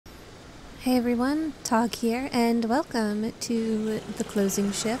Hey everyone, Tog here, and welcome to The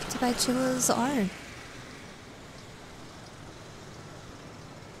Closing Shift by Chilla's art.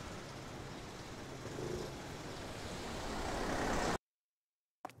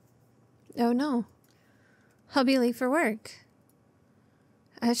 Oh no, I'll be late for work.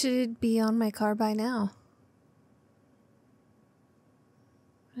 I should be on my car by now.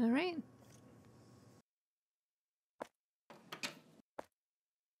 Alright.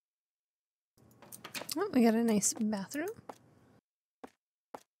 Oh, we got a nice bathroom.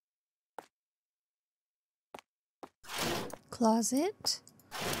 Closet.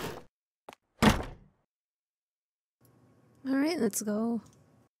 Alright, let's go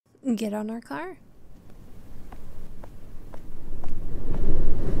get on our car.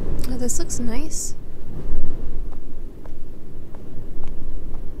 Oh, this looks nice.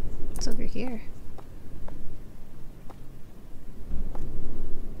 What's over here?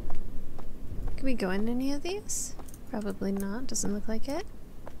 Can we go in any of these? Probably not. Doesn't look like it.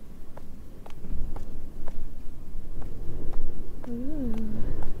 Ooh.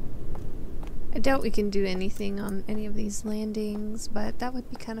 I doubt we can do anything on any of these landings, but that would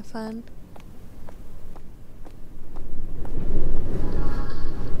be kind of fun.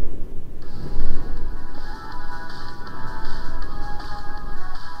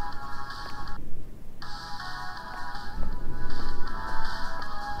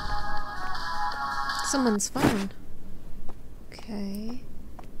 Someone's phone. Okay.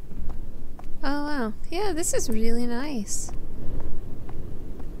 Oh wow. Yeah, this is really nice.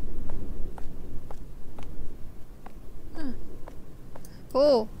 Huh.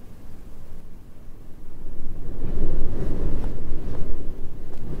 Oh.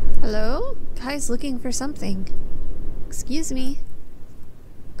 Hello? Guy's looking for something. Excuse me.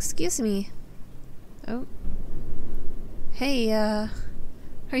 Excuse me. Oh. Hey, are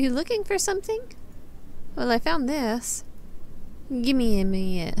you looking for something? Well, I found this.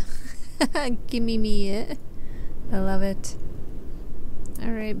 Gimme it. Gimme me it. I love it.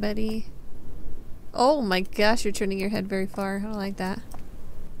 Alright, buddy. Oh my gosh, you're turning your head very far. I don't like that.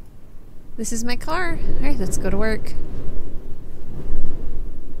 This is my car. Alright, let's go to work.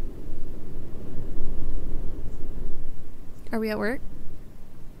 Are we at work?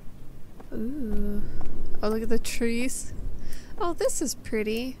 Ooh. Oh, look at the trees. Oh, this is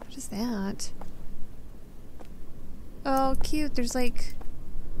pretty. What is that? Oh, cute. There's like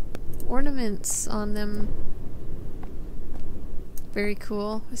ornaments on them. Very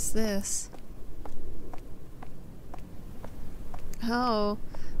cool. What's this? Oh,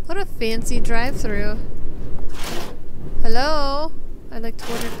 what a fancy drive-through. Hello? I'd like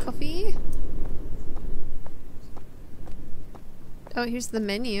to order coffee. Oh, here's the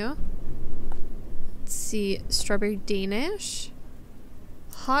menu. Let's see. Strawberry Danish.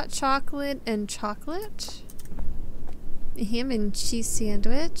 Hot chocolate and chocolate. Ham and cheese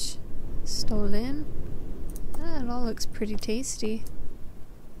sandwich. Stolen. Ah, it all looks pretty tasty.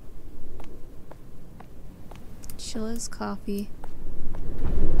 Chilla's coffee.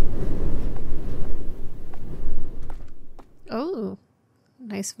 Oh,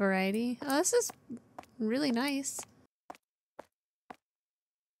 nice variety. Oh, this is really nice.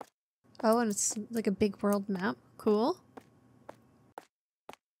 Oh, and it's like a big world map. Cool.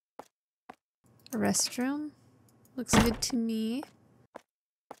 A restroom. Looks good to me.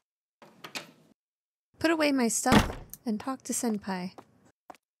 Put away my stuff and talk to Senpai.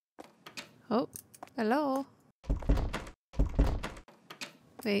 Oh, hello.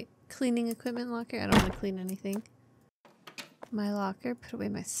 Wait, cleaning equipment locker? I don't want to clean anything. My locker, put away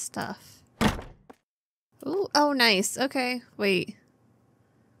my stuff. Ooh, oh nice, okay, wait.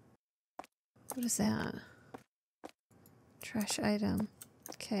 What is that? Trash item.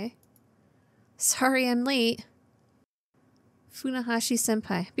 Okay. Sorry I'm late. Funahashi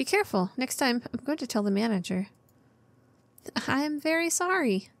senpai. Be careful. Next time, I'm going to tell the manager. I am very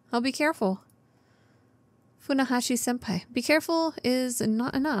sorry. I'll be careful. Funahashi senpai. Be careful is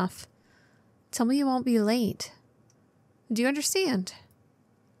not enough. Tell me you won't be late. Do you understand?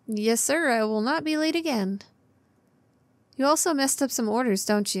 Yes, sir. I will not be late again. You also messed up some orders,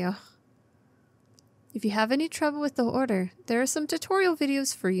 don't you? If you have any trouble with the order, there are some tutorial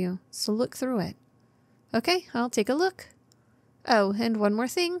videos for you, so look through it. Okay, I'll take a look. Oh, and one more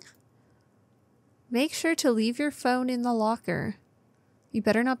thing. Make sure to leave your phone in the locker. You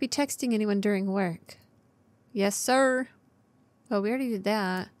better not be texting anyone during work. Yes, sir. Oh, we already did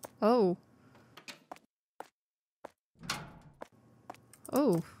that. Oh.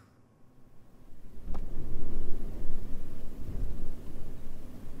 Oh.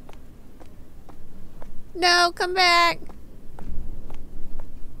 No, come back!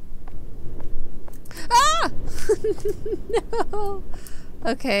 No.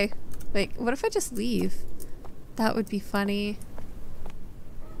 Okay. Wait, what if I just leave? That would be funny.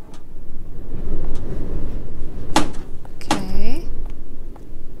 Okay.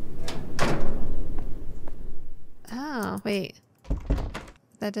 Oh, wait.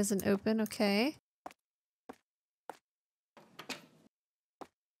 That doesn't open, okay.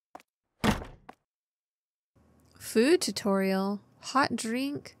 Food tutorial. Hot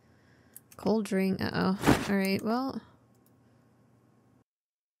drink. Cold drink. Uh-oh. Alright, well.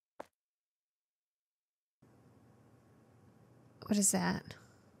 What is that?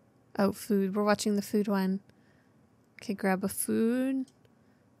 Oh, food. We're watching the food one. Okay, grab a food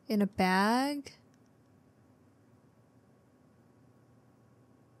in a bag.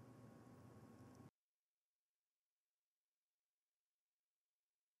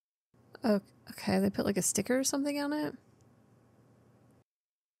 Oh, okay, they put like a sticker or something on it.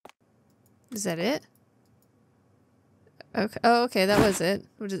 Is that it? Okay. Oh, okay, that was it.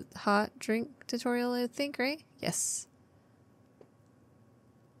 What is it? Hot drink tutorial, I think, right? Yes.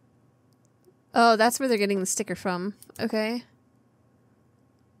 Oh, that's where they're getting the sticker from. Okay.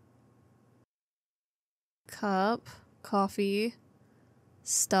 Cup, coffee,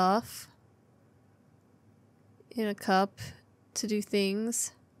 stuff. In a cup to do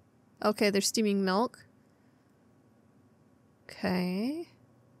things. Okay, they're steaming milk. Okay.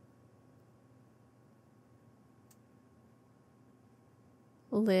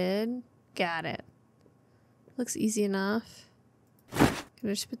 Lid. Got it. Looks easy enough. Can I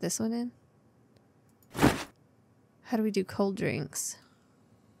just put this one in? How do we do cold drinks?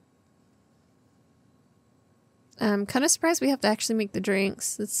 I'm kind of surprised we have to actually make the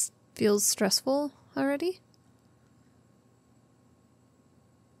drinks. This feels stressful already.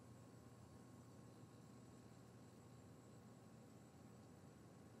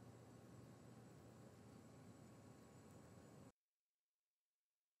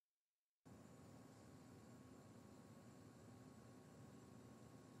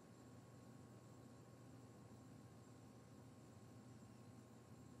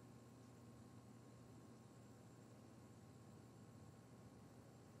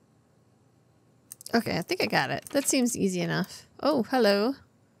 Okay, I think I got it. That seems easy enough. Oh, hello.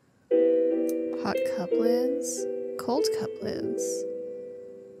 Hot cup lids. Cold cup lids.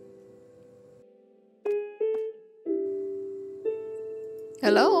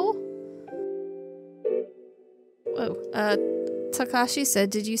 Hello? Whoa. Takashi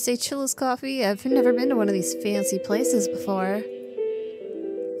said, did you say Chilla's coffee? I've never been to one of these fancy places before.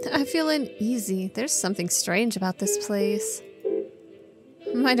 I feel uneasy. There's something strange about this place.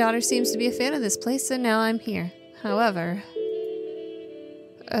 My daughter seems to be a fan of this place, so now I'm here. However,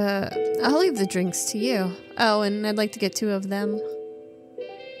 I'll leave the drinks to you. Oh, and I'd like to get 2 of them.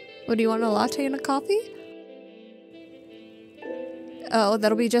 What, do you want, a latte and a coffee? Oh,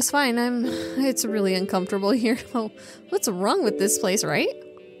 that'll be just fine. It's really uncomfortable here. Oh, what's wrong with this place, right?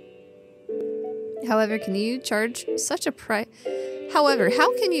 However, can you charge such a price? However,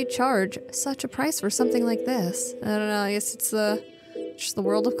 how can you charge such a price for something like this? I don't know, I guess it's just the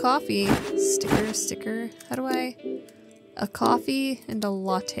world of coffee. Sticker. How do I... A coffee and a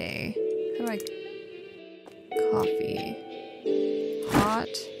latte. How do I... Coffee. Hot.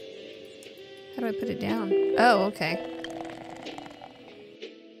 How do I put it down? Oh, okay.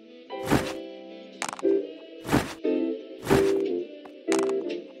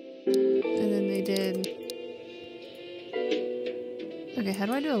 And then they did... Okay, how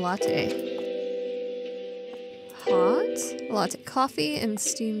do I do a latte? Hot, latte, coffee, and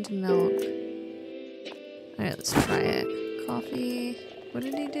steamed milk. Alright, let's try it. Coffee. What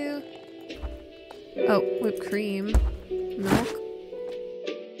did he do? Oh, whipped cream. Milk.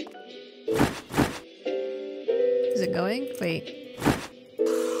 Is it going? Wait.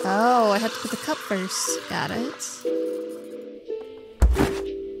 Oh, I have to put the cup first. Got it.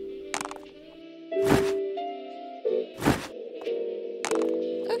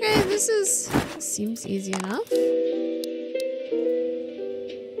 Okay, this seems easy enough.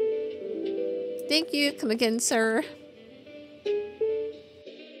 Thank you. Come again, sir.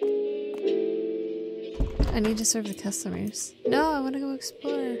 I need to serve the customers. No, I want to go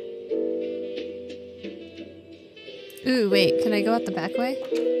explore. Ooh, wait. Can I go out the back way?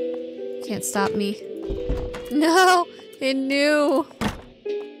 Can't stop me. No! It knew!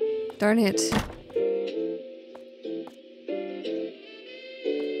 Darn it.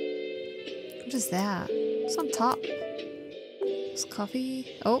 What is that? What's on top? It's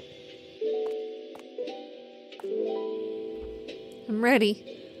coffee. Oh. I'm ready.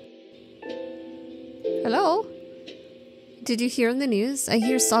 Hello? Did you hear in the news? I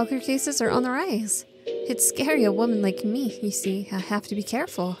hear stalker cases are on the rise. It's scary, a woman like me, you see. I have to be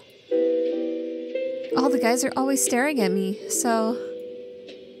careful. All the guys are always staring at me, so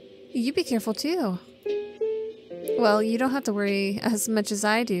you be careful too. Well, you don't have to worry as much as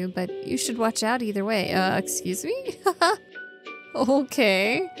I do, but you should watch out either way. Excuse me?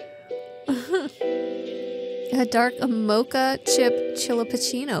 Okay. A dark mocha chip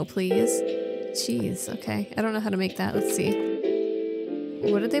chillappuccino, please. Jeez, okay. I don't know how to make that. Let's see.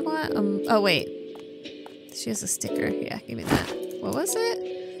 What did they want? Oh, wait. She has a sticker. Yeah, give me that. What was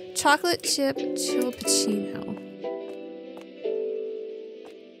it? Chocolate chip chillappuccino.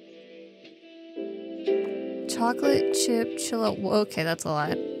 Chocolate chip chilla. Okay, that's a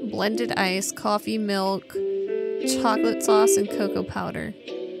lot. Blended ice, coffee, milk, chocolate sauce, and cocoa powder.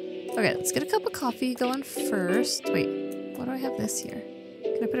 Okay, let's get a cup of coffee going first. Wait, why do I have this here?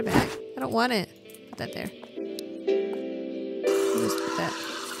 Can I put it back? I don't want it. Put that there. Just put that.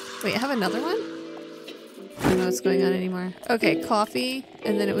 Wait, I have another one? I don't know what's going on anymore. Okay, coffee,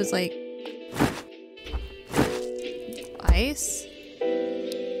 and then it was like ice.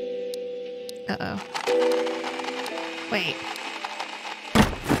 Uh-oh. Wait.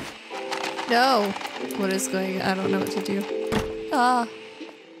 No! What is going on? I don't know what to do. Ah.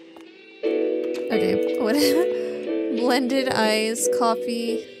 Okay, what? Blended ice,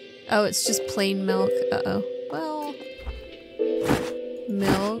 coffee. Oh, it's just plain milk. Uh-oh. Well.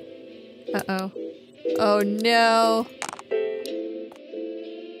 Milk. Uh-oh. Oh no!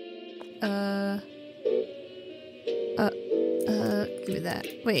 Give me that.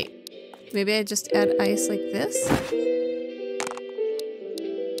 Wait. Maybe I just add ice like this?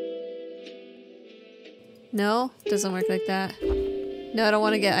 No? Doesn't work like that. No, I don't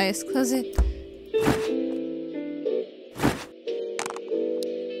want to get ice. Close it.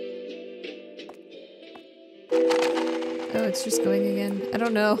 Oh, it's just going again. I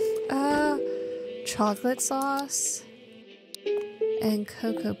don't know. Chocolate sauce and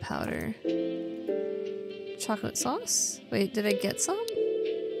cocoa powder. Chocolate sauce? Wait, did I get some?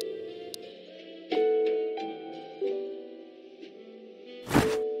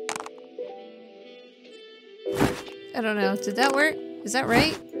 I don't know. Did that work? Is that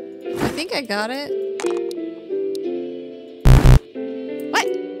right? I think I got it. What?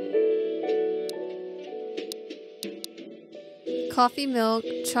 Coffee, milk,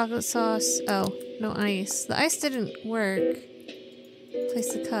 chocolate sauce. Oh, no ice. The ice didn't work.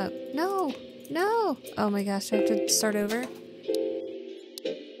 Place the cup. No! No! Oh my gosh, I have to start over.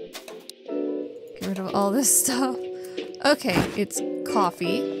 Get rid of all this stuff. Okay, it's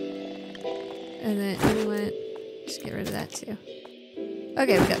coffee. And then you want... Just get rid of that too.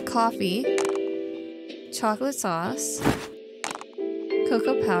 Okay, we got coffee, chocolate sauce,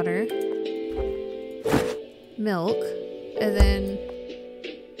 cocoa powder, milk, and then...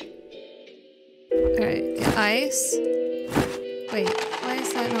 Alright, get ice. Wait, why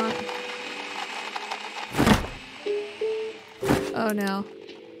is that not... Oh no.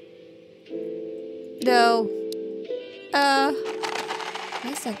 No.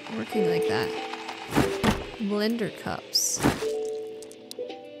 Why is that working like that? Blender cups.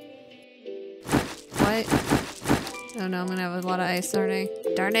 What? Oh no, I'm gonna have a lot of ice, aren't I?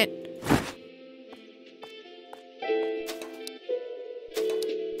 Darn it!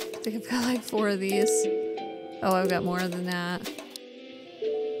 I think I've got like 4 of these. Oh, I've got more than that.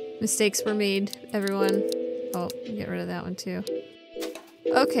 Mistakes were made, everyone. Oh, get rid of that one too.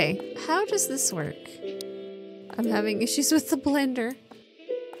 Okay, how does this work? I'm having issues with the blender.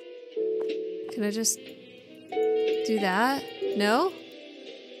 Can I just do that? No?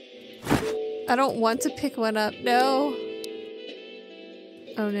 I don't want to pick one up. No.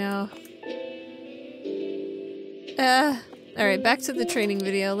 Oh no. Alright, back to the training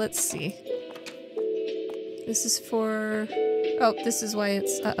video. Let's see. This is for... Oh, this is why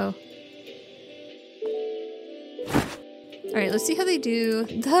it's... Uh-oh. Alright, let's see how they do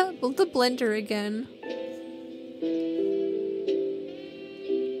the blender again.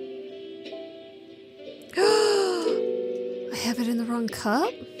 I have it in the wrong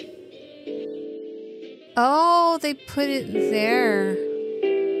cup? Oh, they put it there.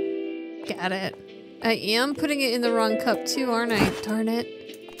 Got it. I am putting it in the wrong cup too, aren't I? Darn it.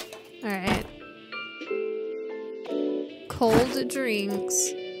 Alright. Cold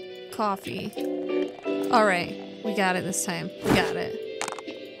drinks. Coffee. Alright. We got it this time. We got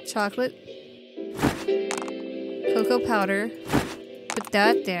it. Chocolate. Cocoa powder. Put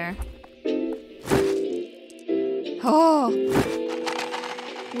that there. Oh!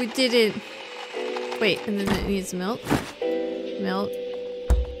 We did it. Wait, and then it needs milk. Milk.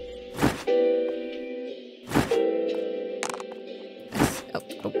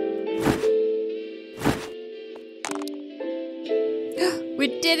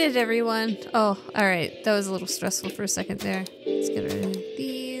 We did it, everyone. Oh, all right. That was a little stressful for a second there. Let's get rid of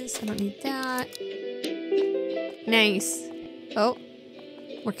these. I don't need that. Nice. Oh,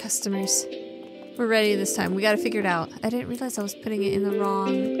 more customers. We're ready this time. We got to figure it out. I didn't realize I was putting it in the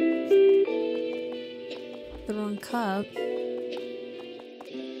wrong cup.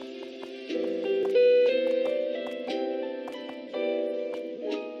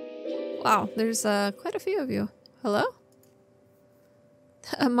 Wow, there's quite a few of you. Hello?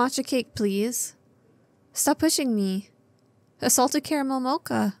 A matcha cake, please. Stop pushing me. A salted caramel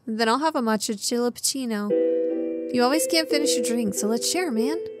mocha. Then I'll have a matcha chilla puccino. You always can't finish your drink, so let's share,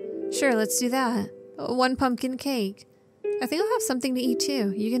 man. Sure, let's do that. One pumpkin cake. I think I'll have something to eat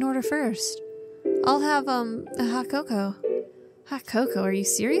too. You can order first. I'll have a hot cocoa. Hot cocoa? Are you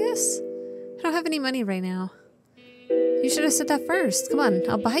serious? I don't have any money right now. You should have said that first. Come on,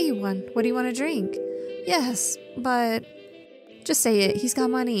 I'll buy you one. What do you want to drink? Yes, but... Just say it. He's got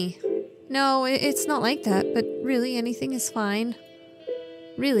money. No, it's not like that, but really, anything is fine.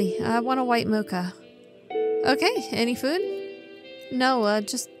 Really, I want a white mocha. Okay, any food? No,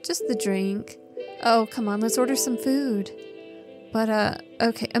 just the drink. Oh, come on, let's order some food. But,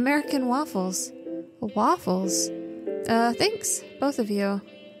 okay, American waffles. Waffles? Thanks, both of you.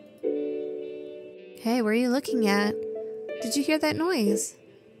 Hey, where are you looking at? Did you hear that noise?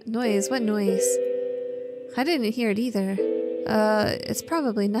 Noise? What noise? I didn't hear it either. It's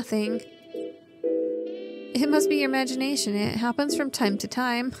probably nothing. It must be your imagination. It happens from time to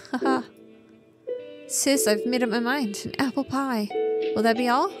time. Haha. Sis, I've made up my mind. An apple pie. Will that be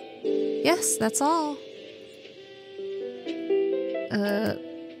all? Yes, that's all. There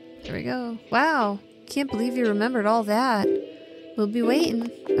we go. Wow. Can't believe you remembered all that. We'll be waiting.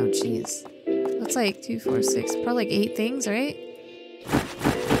 Oh, jeez. That's like 2, 4, 6, probably like 8 things, right?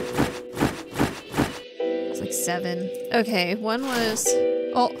 It's like 7. Okay, one was...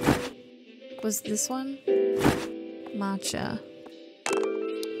 Oh! Was this one? Matcha.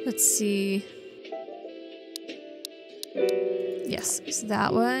 Let's see. Yes, it's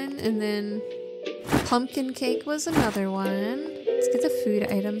that one. And then pumpkin cake was another one. Let's get the food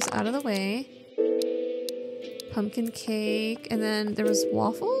items out of the way. Pumpkin cake. And then there was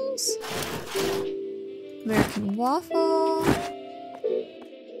waffles. American waffle.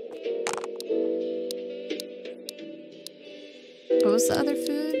 What was the other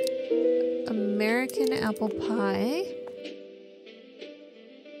food? American apple pie.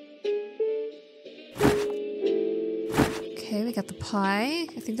 Okay, we got the pie.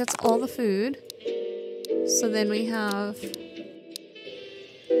 I think that's all the food. So then we have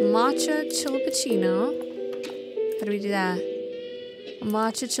matcha chillipuccino. How do we do that?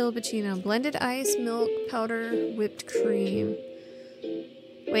 Matcha chillipuccino. Blended ice, milk, powder, whipped cream.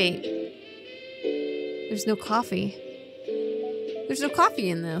 Wait. There's no coffee. There's no coffee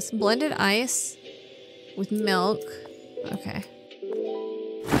in this. Blended ice with milk. Okay.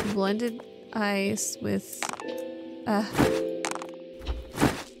 Blended ice with...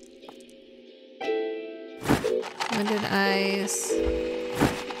 blended ice,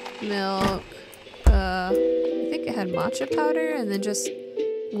 milk, I think it had matcha powder and then just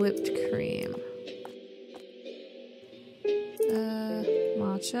whipped cream.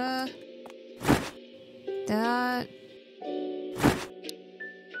 Matcha. That.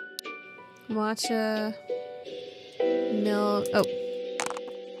 Matcha. Milk. Oh.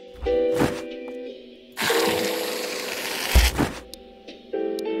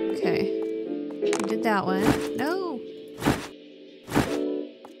 Okay. We did that one. No.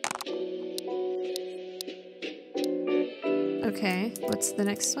 Okay. What's the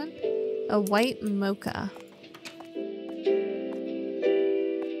next one? A white mocha.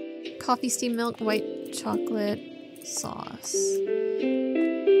 Coffee, steamed milk, white chocolate sauce.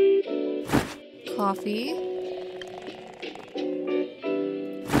 Coffee.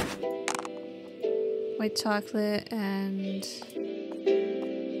 White chocolate and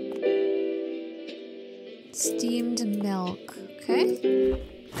steamed milk. Okay.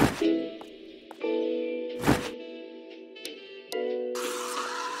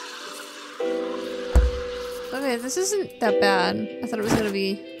 Okay, this isn't that bad. I thought it was gonna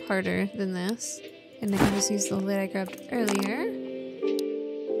be harder than this. And I can just use the lid I grabbed earlier.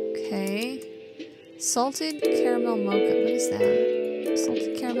 Okay. Salted caramel mocha. What is that?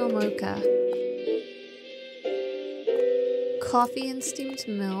 Salted caramel mocha. Coffee and steamed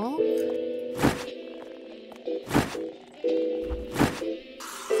milk.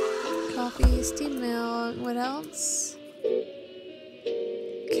 Coffee, steamed milk. What else?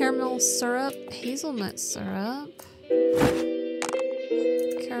 Caramel syrup. Hazelnut syrup.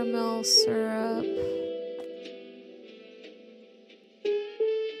 Caramel syrup.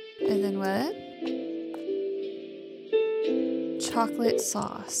 what? Chocolate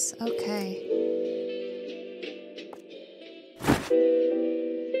sauce. Okay.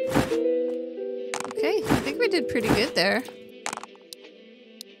 Okay, I think we did pretty good there.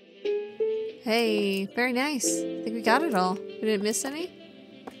 Hey, very nice. I think we got it all. We didn't miss any?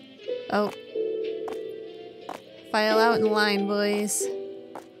 Oh. File out in line, boys.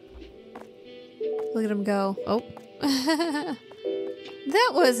 Look at them go. Oh.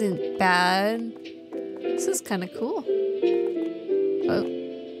 That wasn't bad. This is kind of cool. Oh.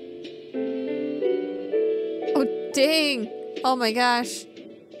 Oh, dang. Oh my gosh.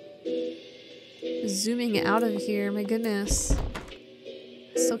 Zooming out of here. My goodness. I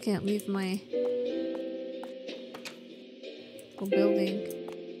still can't leave my whole building.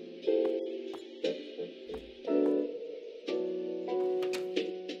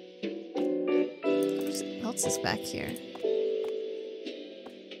 What else is back here?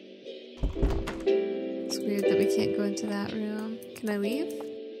 It's weird that we can't go into that room. Can I leave?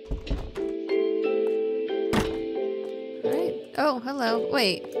 Alright. Oh, hello.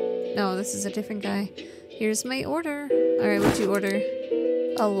 Wait. No, this is a different guy. Here's my order. Alright, what'd you order?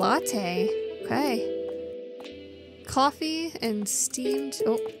 A latte. Okay. Coffee and steamed...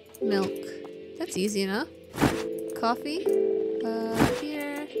 Oh, milk. That's easy enough. Coffee.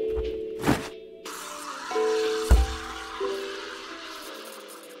 Here.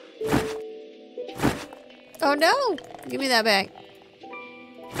 Oh no! Give me that back.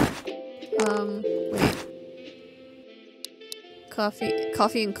 Wait.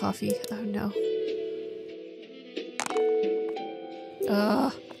 Coffee and coffee. Oh no.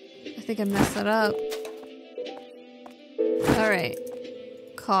 Ugh. I think I messed that up. Alright.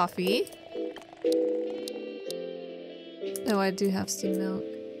 Coffee. Oh, I do have steamed milk.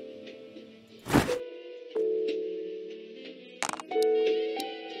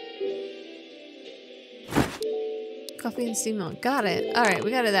 Coffee and steamed milk. Got it. Alright, we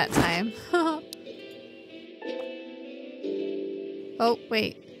got it that time. Oh,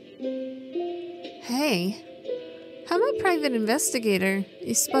 wait. Hey. I'm a private investigator.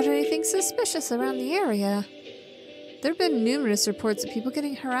 You spot anything suspicious around the area? There have been numerous reports of people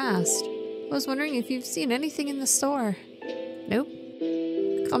getting harassed. I was wondering if you've seen anything in the store. Nope.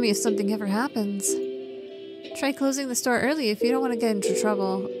 Call me if something ever happens. Try closing the store early if you don't want to get into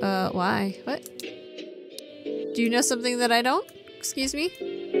trouble. Why? What? Do you know something that I don't? Excuse me?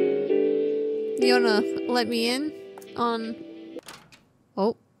 You wanna let me in on...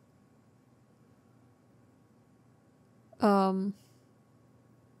 Oh.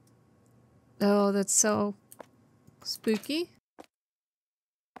 Oh, that's so spooky.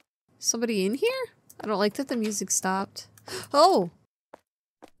 Somebody in here? I don't like that the music stopped. Oh!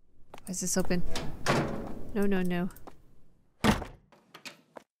 Why is this open? No, no, no. I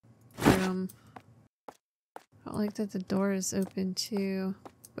don't like that the door is open too.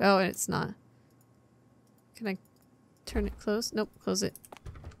 Oh, it's not. Can I turn it closed? Nope, close it.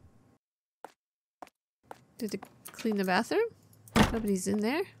 Did it clean the bathroom? Nobody's in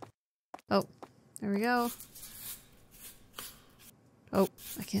there. Oh, there we go. Oh,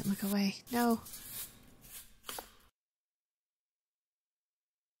 I can't look away. No.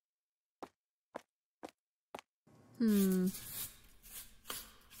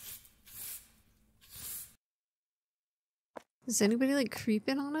 Is anybody like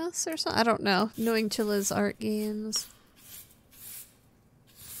creeping on us or something? I don't know. Knowing Chilla's art games.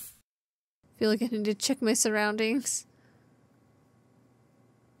 Feel like I need to check my surroundings.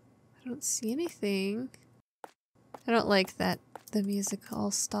 I don't see anything. I don't like that the music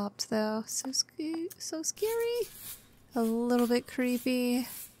all stopped though. So scary. A little bit creepy.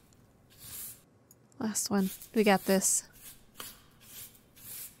 Last one. We got this.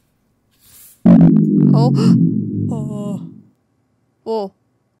 Oh. Oh. Whoa.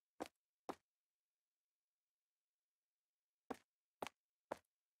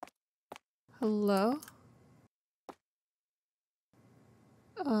 Hello?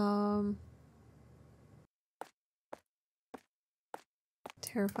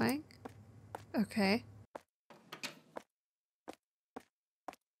 Terrifying. Okay.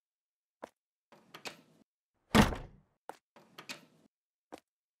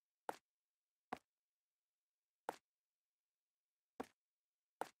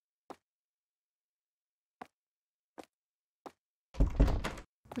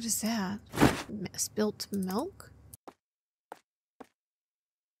 What is that? Spilt milk?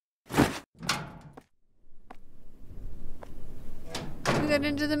 We got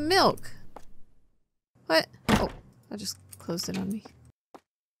into the milk. What? Oh, I just closed it on me.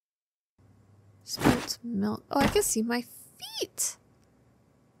 Spilt milk. Oh, I can see my feet.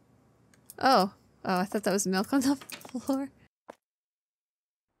 Oh. Oh, I thought that was milk on the floor.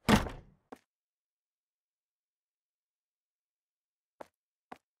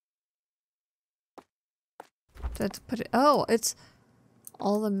 Do I have to put it? Oh, it's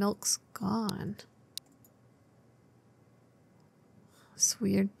all the milk's gone. It's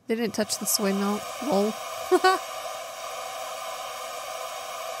weird. They didn't touch the soy milk. Lol.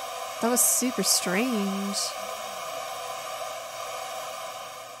 That was super strange.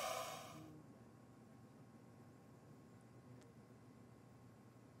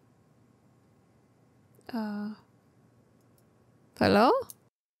 Hello?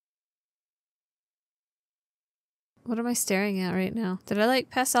 What am I staring at right now? Did I like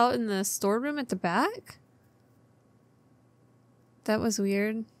pass out in the storeroom at the back? That was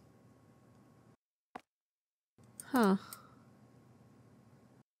weird. Huh.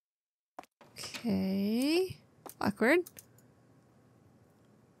 Okay. Awkward.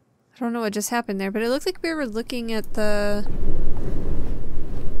 I don't know what just happened there, but it looked like we were looking at the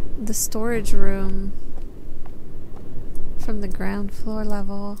storage room from the ground floor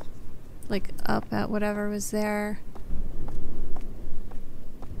level. Like up at whatever was there.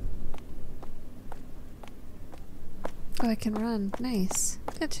 Oh, I can run. Nice.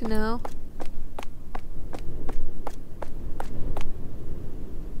 Good to know.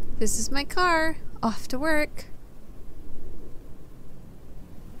 This is my car. Off to work.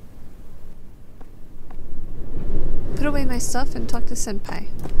 Put away my stuff and talk to Senpai.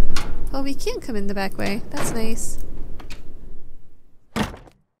 Oh, we can come in the back way. That's nice.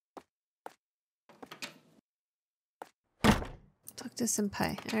 Talk to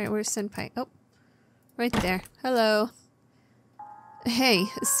Senpai. Alright, where's Senpai? Oh, right there. Hello. Hey,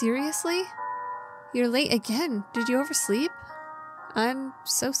 seriously? You're late again. Did you oversleep? I'm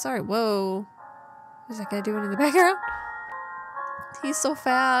so sorry. Whoa. What's that guy doing in the background? He's so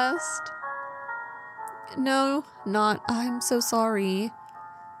fast. No, not. I'm so sorry.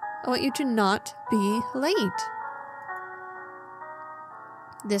 I want you to not be late.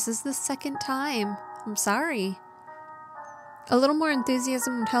 This is the second time. I'm sorry. A little more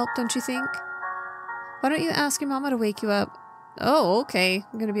enthusiasm would help, don't you think? Why don't you ask your mama to wake you up? Oh, okay.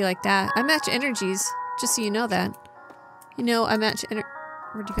 I'm gonna be like that. I match energies, just so you know that. You know, I match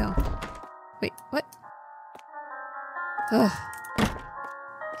Where'd you go? Wait, what? Ugh.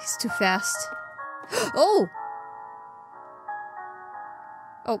 He's too fast. Oh!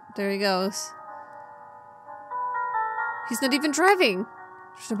 Oh, there he goes. He's not even driving!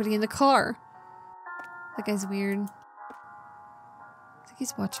 There's nobody in the car. That guy's weird. I think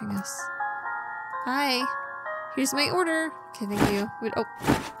he's watching us. Hi. Here's my order. Okay, thank you. Wait, oh.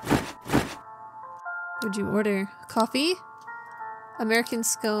 What'd you order? Coffee? American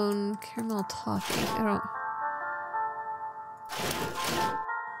scone, caramel toffee. I don't...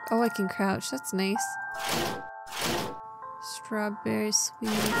 Oh, I can crouch. That's nice. Strawberry sweet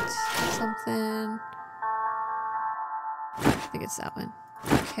something. I think it's that one.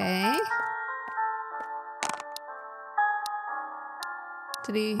 Okay.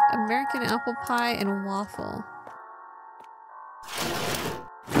 Today, American apple pie and a waffle.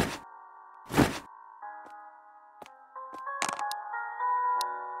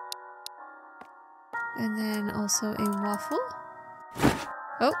 And then also a waffle.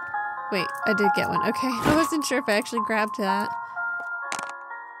 Oh, wait, I did get one. Okay, I wasn't sure if I actually grabbed that.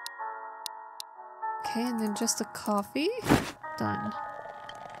 Okay, and then just a coffee. Done.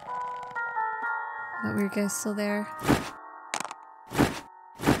 That weird guy's still there.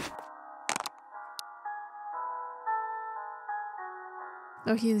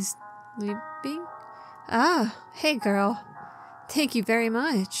 Oh, he's leaving? Ah, hey girl. Thank you very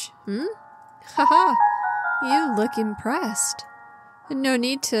much. Hmm? Haha, you look impressed. No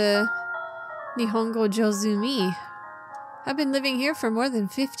need to Nihongo Jozumi. I've been living here for more than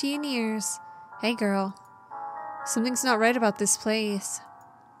 15 years. Hey girl, something's not right about this place.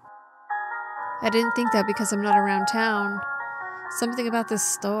 I didn't think that because I'm not around town. Something about this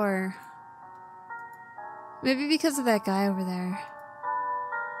store. Maybe because of that guy over there.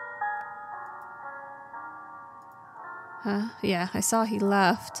 Huh? Yeah, I saw he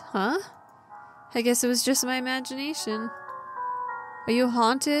left. Huh? I guess it was just my imagination. Are you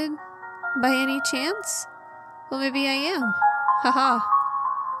haunted by any chance? Well, maybe I am. Haha.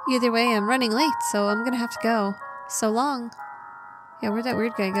 Either way, I'm running late, so I'm gonna have to go. So long. Yeah, where'd that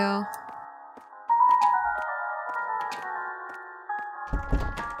weird guy go?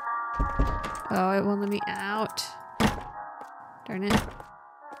 Oh, it won't let me out. Darn it.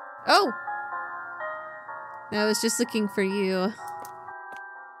 Oh! I was just looking for you.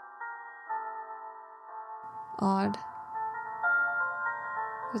 Odd.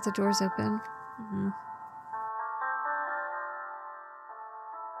 With the doors open.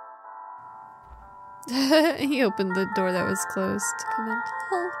 He opened the door that was closed to come in.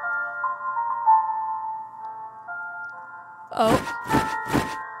 Oh.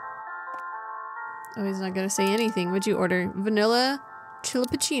 Oh, he's not gonna say anything. What'd you order? Vanilla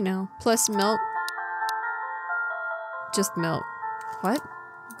chillipuccino plus milk. Just milk. What?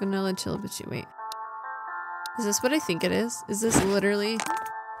 Vanilla chillipuccino. Wait. Is this what I think it is? Is this literally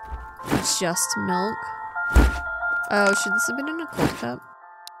just milk? Oh, should this have been in a cold cup?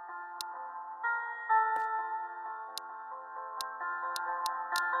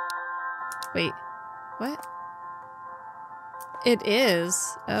 Wait. What? It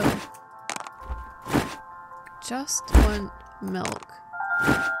is. Oh. Just want milk.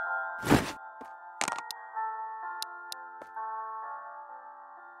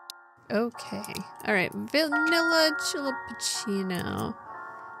 Okay. Alright. Vanilla chillipuccino.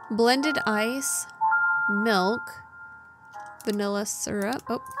 Blended ice. Milk. Vanilla syrup.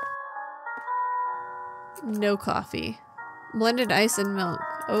 Oh. No coffee. Blended ice and milk.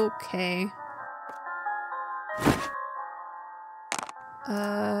 Okay.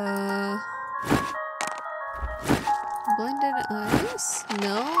 Blended ice,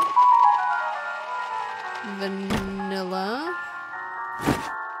 milk, vanilla.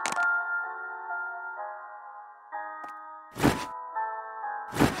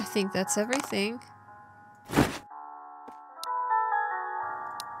 I think that's everything.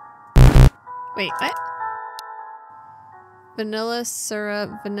 Wait, what? Vanilla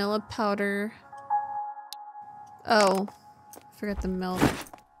syrup, vanilla powder. Oh, forgot the milk.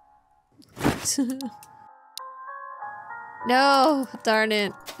 No, darn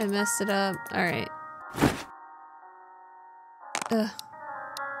it. I messed it up. Alright. Ugh.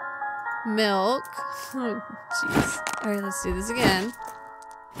 Milk. Oh, jeez. Alright, let's do this again.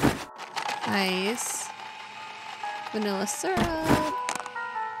 Ice. Vanilla syrup.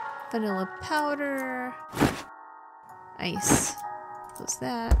 Vanilla powder. Ice. Close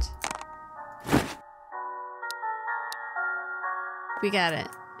that. We got it.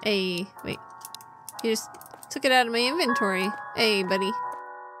 Hey, wait. You just took it out of my inventory. Hey, buddy.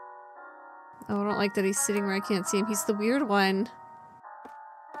 Oh, I don't like that he's sitting where I can't see him. He's the weird one.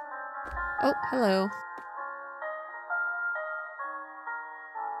 Oh, hello.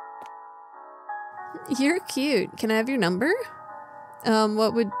 You're cute. Can I have your number?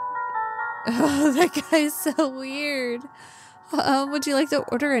 What would... Oh, that guy's so weird. Would you like to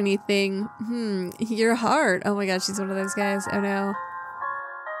order anything? Your heart. Oh my god, she's one of those guys. Oh no.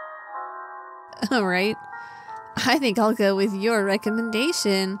 Alright. I think I'll go with your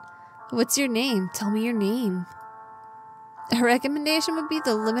recommendation. What's your name? Tell me your name. A recommendation would be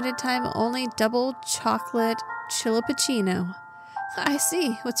the limited time only double chocolate chillipuccino. I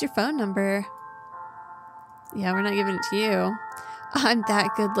see. What's your phone number? Yeah, we're not giving it to you. I'm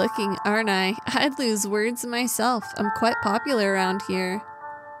that good looking, aren't I? I'd lose words myself. I'm quite popular around here.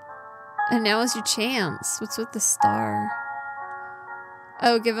 And now is your chance. What's with the star?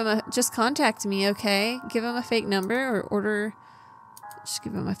 Oh, give him a... Just contact me, okay? Give him a fake number or order... Just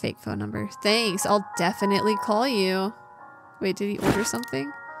give him a fake phone number. Thanks, I'll definitely call you. Wait, did he order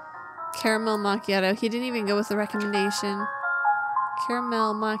something? Caramel macchiato. He didn't even go with the recommendation.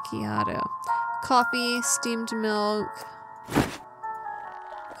 Caramel macchiato. Coffee, steamed milk.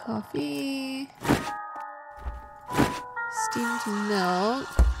 Coffee. Steamed milk.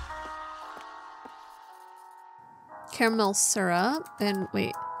 Caramel syrup and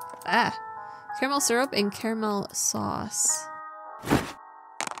wait. Caramel syrup and caramel sauce.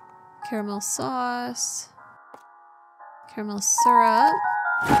 Caramel sauce. Caramel syrup.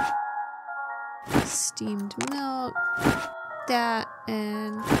 Steamed milk. That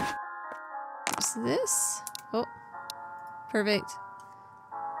and what's this? Oh. Perfect.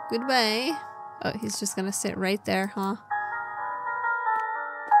 Goodbye. Oh, he's just gonna sit right there, huh?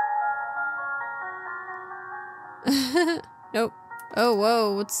 Nope. Oh,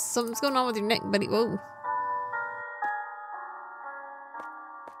 whoa. Something's going on with your neck, buddy. Whoa.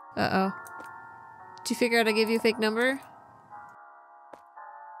 Uh-oh. Did you figure out I gave you a fake number?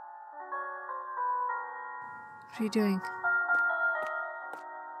 What are you doing?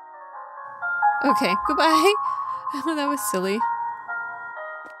 Okay, goodbye. Oh, that was silly.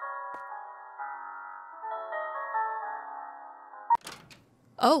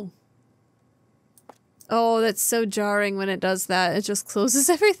 Oh. Oh, that's so jarring when it does that. It just closes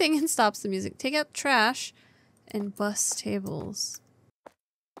everything and stops the music. Take out trash and bus tables.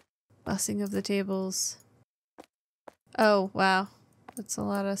 Bussing of the tables. Oh, wow. That's a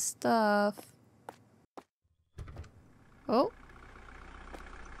lot of stuff. Oh.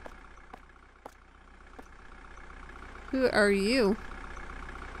 Who are you?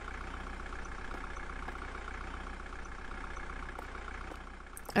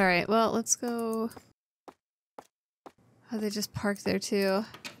 Alright, well, let's go. Oh, they just parked there too.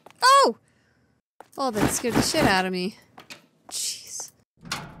 Oh! Oh, that scared the shit out of me. Jeez.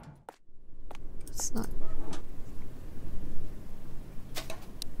 It's not.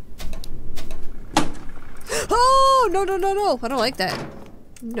 Oh! No, no, no, no! I don't like that.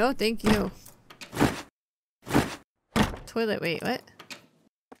 No, thank you. Toilet, wait, what?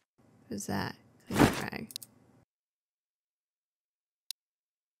 Who's that? Clean rag.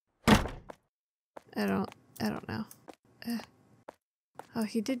 I don't know. Oh,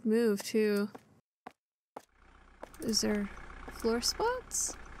 he did move too. Is there floor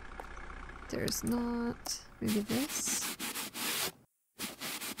spots? There's not. Maybe this?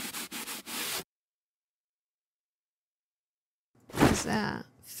 What is that?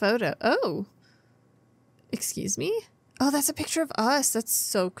 Photo. Oh! Excuse me? Oh, that's a picture of us. That's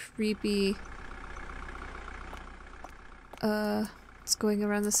so creepy. It's going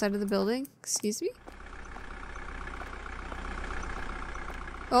around the side of the building. Excuse me?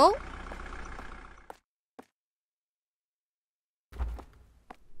 Oh!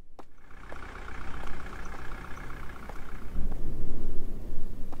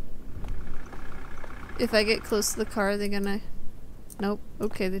 If I get close to the car, they're gonna... Nope.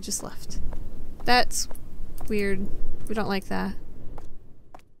 Okay, they just left. That's weird. We don't like that.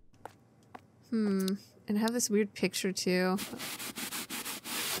 And I have this weird picture too.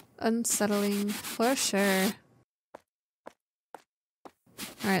 Unsettling for sure.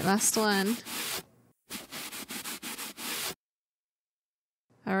 Alright, last one.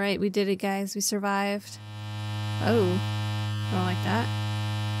 Alright, we did it, guys. We survived. Oh. I don't like that.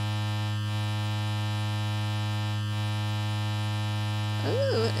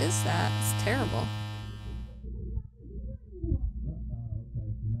 Oh, what is that? It's terrible.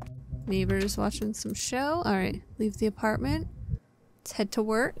 Neighbors watching some show. Alright, leave the apartment. Let's head to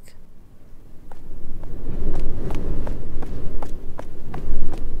work.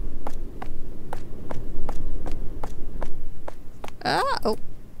 Ah! Oh,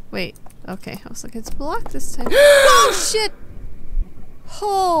 wait. Okay, I was like, it's blocked this time. Oh, shit!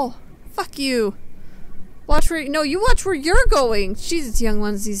 Oh, fuck you. Watch where- no, you watch where you're going! Jesus, young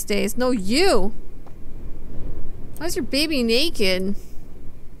ones these days. No, you! Why is your baby naked?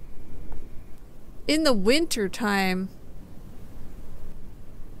 In the winter time.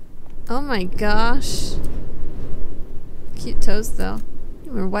 Oh my gosh. Cute toes though.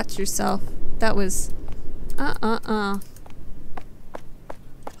 You were wet yourself. That was...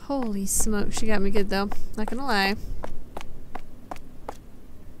 Holy smoke, she got me good though. Not gonna lie.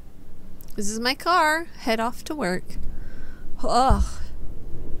 This is my car. Head off to work. Ugh.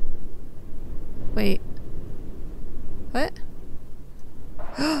 Wait. What?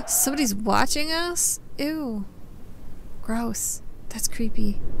 Somebody's watching us? Ew. Gross. That's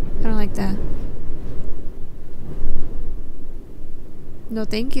creepy. I don't like that. No,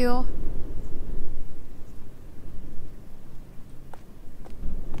 thank you.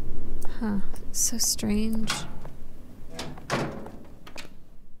 Huh. So strange.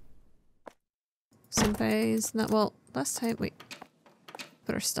 Senpai's not- well, last time- wait.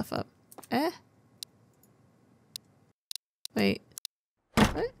 Put our stuff up. Eh? Wait.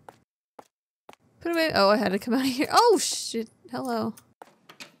 What? Put away- oh, I had to come out of here. Oh, shit. Hello.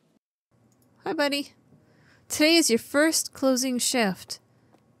 Hi, buddy. Today is your first closing shift.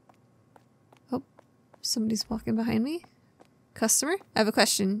 Oh, somebody's walking behind me. Customer? I have a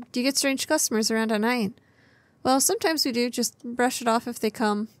question. Do you get strange customers around at night? Well, sometimes we do. Just brush it off if they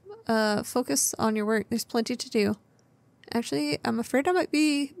come. Focus on your work. There's plenty to do. Actually, I'm afraid I might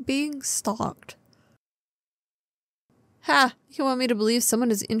be being stalked. Ha! You want me to believe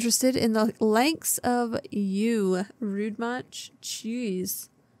someone is interested in the likes of you? Rude much? Jeez.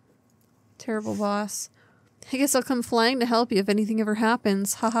 Terrible boss. I guess I'll come flying to help you if anything ever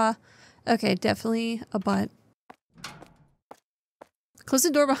happens. Haha. Okay, definitely a butt. Close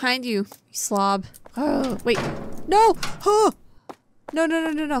the door behind you, you slob. Oh, wait. No! Oh! No, no,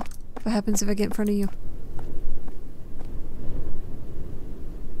 no, no, no. What happens if I get in front of you?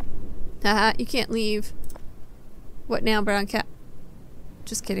 Haha, you can't leave. What now, brown cat?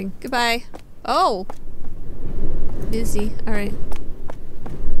 Just kidding. Goodbye. Oh! Busy. Alright.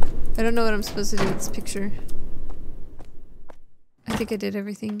 I don't know what I'm supposed to do with this picture. I think I did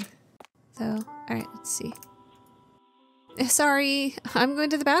everything, though. Alright, let's see. Sorry, I'm going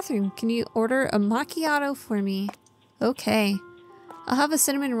to the bathroom. Can you order a macchiato for me? Okay. I'll have a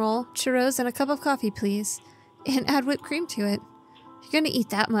cinnamon roll, churros, and a cup of coffee, please. And add whipped cream to it. You're gonna eat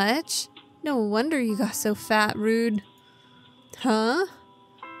that much? No wonder you got so fat, rude. Huh?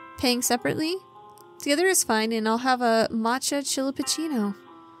 Paying separately? Together is fine, and I'll have a matcha chilippuccino.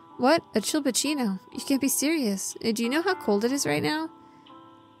 What? A chilippuccino? You can't be serious. Do you know how cold it is right now?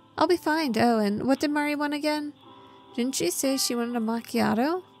 I'll be fine. Oh, and what did Mari want again? Didn't she say she wanted a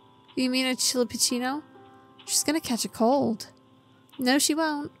macchiato? You mean a chilippuccino? She's gonna catch a cold. No, she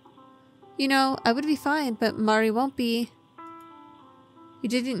won't. You know, I would be fine, but Mari won't be. You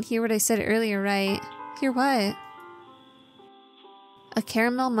didn't hear what I said earlier, right? Hear what? A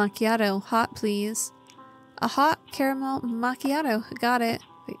caramel macchiato. Hot, please. A hot caramel macchiato. Got it.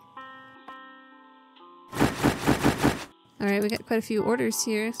 Wait. Alright, we got quite a few orders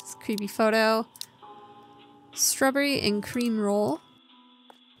here. This creepy photo. Strawberry and cream roll.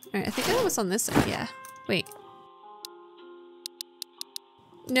 Alright, I think I know what's on this side. Yeah. Wait.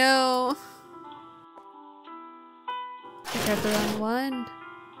 No. I grabbed the wrong one.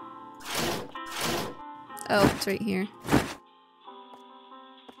 Oh, it's right here.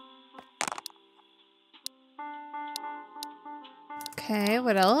 Okay,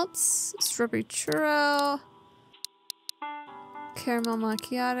 what else? Strawberry churro. Caramel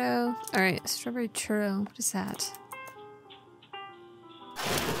macchiato. Alright, strawberry churro. What is that?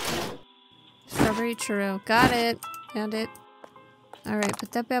 Strawberry churro. Got it. Found it. Alright,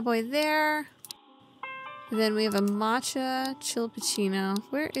 put that bad boy there. And then we have a matcha chilippuccino.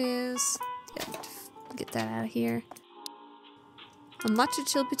 Where is... Yeah, get that out of here. A matcha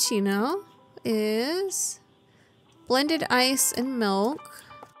chilippuccino is... blended ice and milk.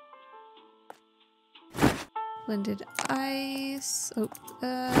 Blended ice. Oh,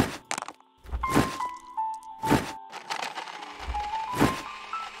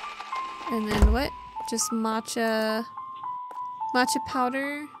 and then what? Just matcha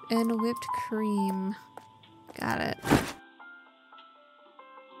powder and whipped cream. Got it.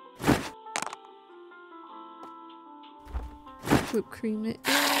 Whipped cream it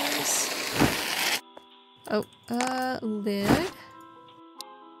is. Oh, lid.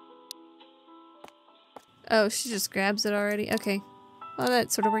 Oh, she just grabs it already. Okay. Well,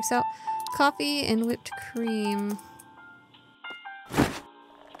 that sort of works out. Coffee and whipped cream.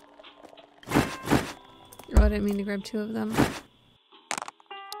 Oh, I didn't mean to grab two of them.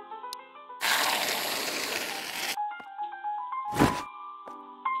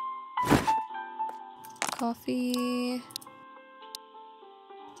 Coffee.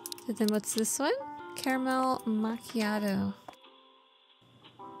 And then what's this one? Caramel macchiato.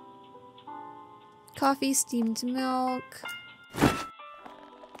 Coffee, steamed milk.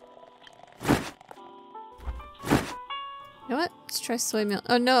 You know what? Let's try soy milk.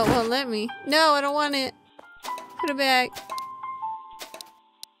 Oh no, it won't let me. No, I don't want it. Put it back.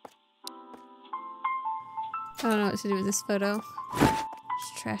 I don't know what to do with this photo.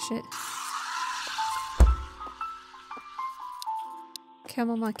 Just trash it.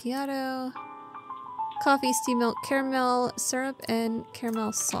 Caramel macchiato. Coffee, steamed milk, caramel syrup, and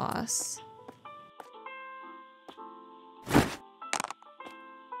caramel sauce.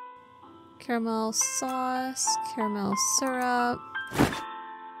 Caramel sauce, caramel syrup.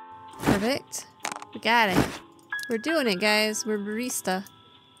 Perfect. We got it. We're doing it, guys. We're barista.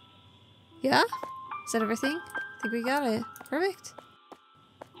 Yeah? Is that everything? I think we got it. Perfect.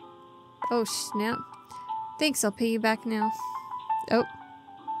 Oh, snap. Thanks, I'll pay you back now. Oh.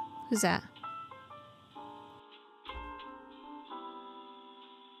 Who's that?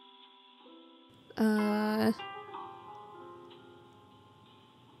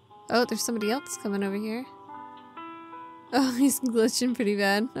 Oh, there's somebody else coming over here. Oh, he's glitching pretty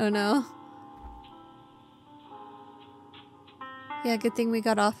bad. Oh no. Yeah, good thing we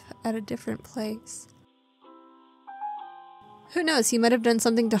got off at a different place. Who knows? He might have done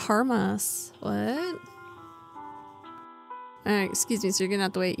something to harm us. What? Alright, excuse me, so you're gonna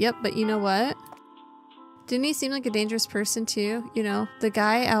have to wait. Yep, but you know what? Didn't he seem like a dangerous person too? You know, the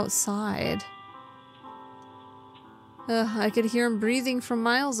guy outside. I could hear him breathing from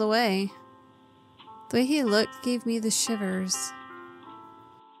miles away. The way he looked gave me the shivers.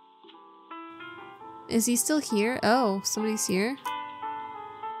 Is he still here? Oh, somebody's here?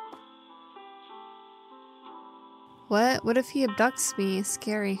 What? What if he abducts me?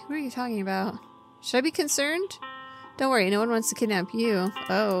 Scary. Who are you talking about? Should I be concerned? Don't worry, no one wants to kidnap you.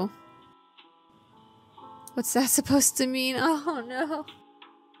 Oh. What's that supposed to mean? Oh no.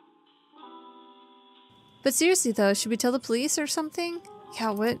 But seriously though, should we tell the police or something?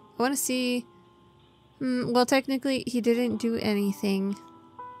 Yeah, what? I want to see... well, technically, he didn't do anything.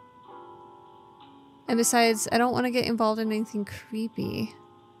 And besides, I don't want to get involved in anything creepy.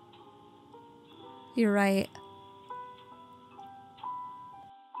 You're right.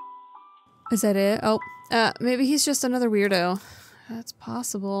 Is that it? Oh, Maybe he's just another weirdo. That's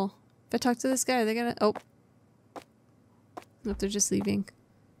possible. If I talk to this guy, they're gonna... Oh. Nope, they're just leaving.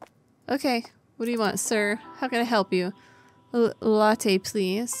 Okay. What do you want, sir? How can I help you? Latte,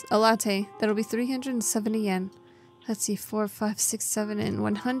 please. A latte. That'll be 370 yen. Let's see. 4, 5, 6, 7, and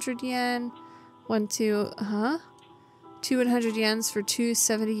 100 yen. 1, 2... Huh? 2 100 yens for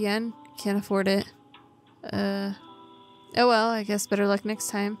 270 yen. Can't afford it. Oh well, I guess better luck next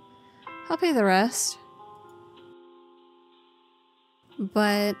time. I'll pay the rest.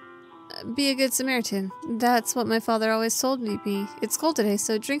 But be a good Samaritan. That's what my father always told me to be. It's cold today,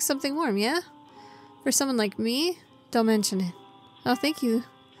 so drink something warm, yeah? For someone like me, don't mention it. Oh, thank you.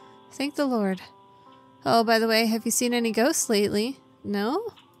 Thank the Lord. Oh, by the way, have you seen any ghosts lately?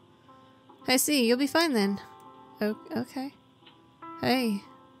 No? I see, you'll be fine then. Oh, okay. Hey.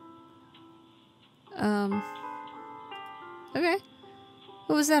 Okay.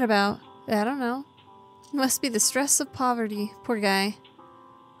 What was that about? I don't know. It must be the stress of poverty. Poor guy.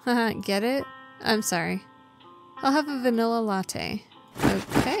 Haha, get it? I'm sorry. I'll have a vanilla latte.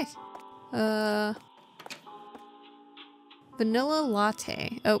 Okay. Vanilla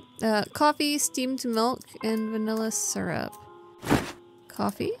latte. Oh, coffee, steamed milk, and vanilla syrup.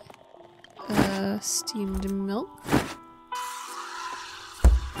 Coffee. Steamed milk.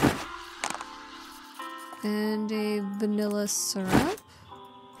 And a vanilla syrup.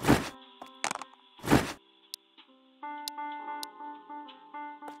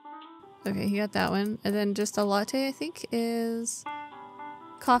 Okay, he got that one. And then just a latte, I think, is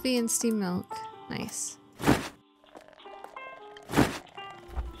coffee and steamed milk. Nice.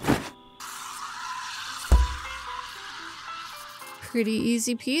 Pretty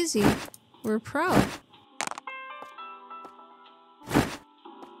easy peasy. We're pro.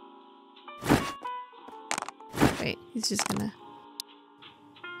 Wait, he's just gonna...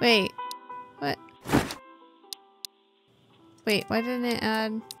 Wait. What? Wait, why didn't it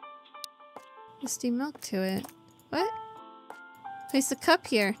add the steamed milk to it? What? Place the cup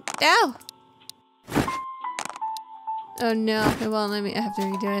here. Ow! Oh no, it won't let me. I have to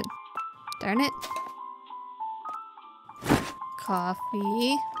redo it. Darn it.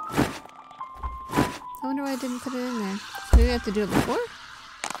 Coffee. I wonder why I didn't put it in there. Maybe I have to do it before?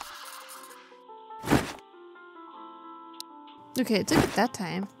 Okay, it took it that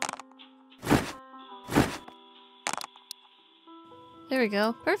time. There we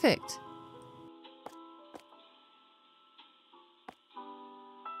go. Perfect.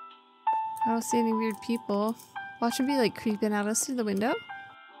 I don't see any weird people. Watch them be like creeping at us through the window.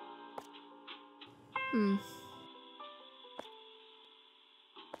 Hmm.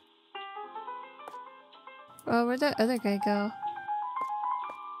 Oh, where'd that other guy go?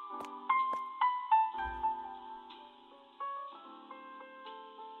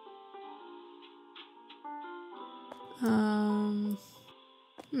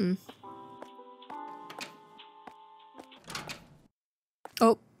 Hmm.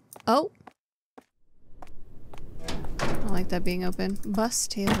 Oh. Oh. I don't like that being open. Bus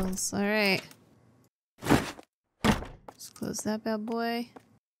tables. Alright. Let's close that bad boy.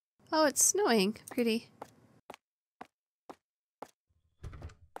 Oh, it's snowing. Pretty.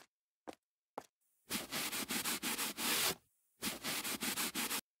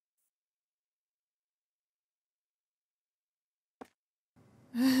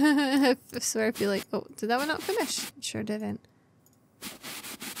 I swear I feel like... Oh, did that one not finish? It sure didn't. I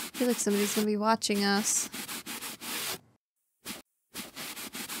feel like somebody's gonna be watching us.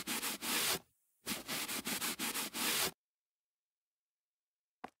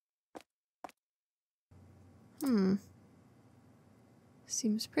 Hmm.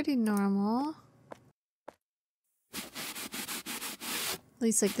 Seems pretty normal. At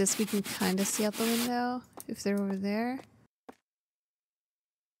least like this we can kind of see out the window if they're over there.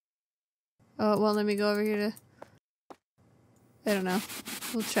 Oh, well, let me go over here to... I don't know.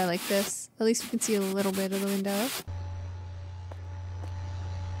 We'll try like this. At least we can see a little bit of the window.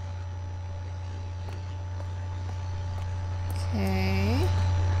 Okay.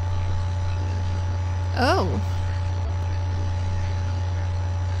 Oh!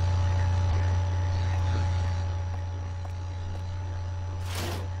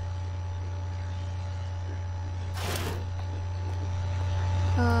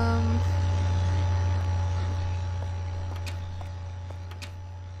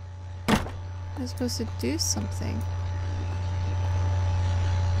 I'm supposed to do something.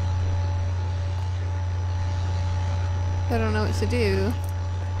 I don't know what to do.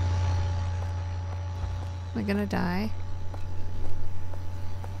 Am I gonna die?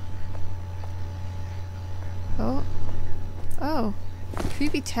 Oh. Oh.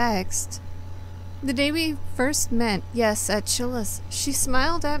 Creepy text. The day we first met, yes, at Chilla's, she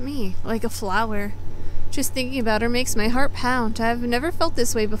smiled at me like a flower. Just thinking about her makes my heart pound. I've never felt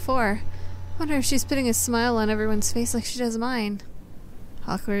this way before. Wonder if she's putting a smile on everyone's face like she does mine.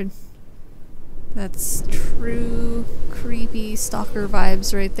 Awkward. That's true creepy stalker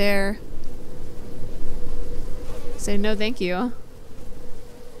vibes right there. Say no thank you.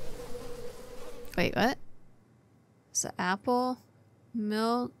 Wait, what? It's an apple,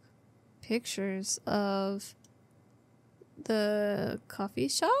 milk, pictures of the coffee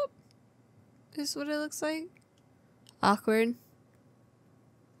shop? Is what it looks like. Awkward.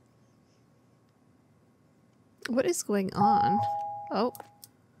 What is going on? Oh.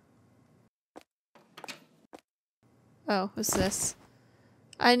 Oh, what's this?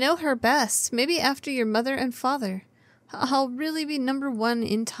 I know her best. Maybe after your mother and father. I'll really be #1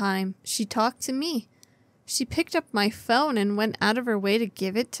 in time. She talked to me. She picked up my phone and went out of her way to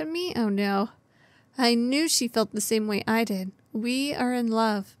give it to me? Oh no. I knew she felt the same way I did. We are in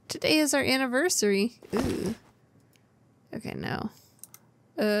love. Today is our anniversary. Ooh. Okay, no.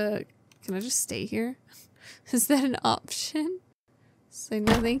 Can I just stay here? Is that an option? Say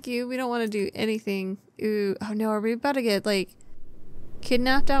no thank you. We don't want to do anything. Ooh. Oh no, are we about to get, like,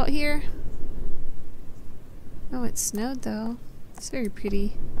 kidnapped out here? Oh, it snowed though. It's very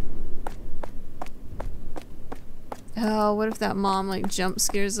pretty. Oh, what if that mom, like, jump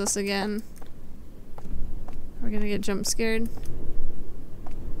scares us again? We're gonna get jump scared.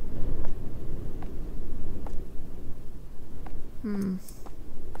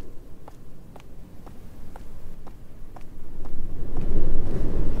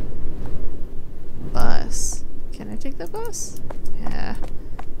 Bus. Can I take the bus? Yeah.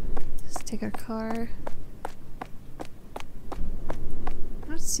 Let's take our car. I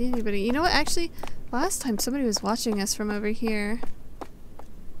don't see anybody. You know what? Actually, last time somebody was watching us from over here.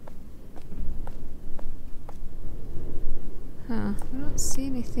 Huh. I don't see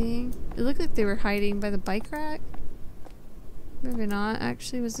anything. It looked like they were hiding by the bike rack. Maybe not.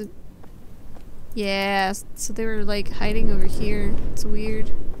 Actually, was it? Yeah. So they were like hiding over here. It's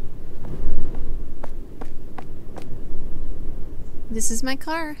weird. This is my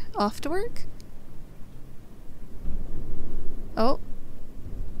car. Off to work? Oh.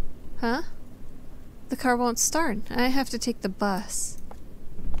 Huh? The car won't start. I have to take the bus.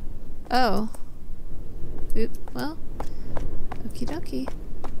 Oh. Oop. Well. Okie dokie.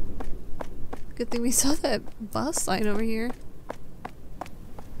 Good thing we saw that bus sign over here.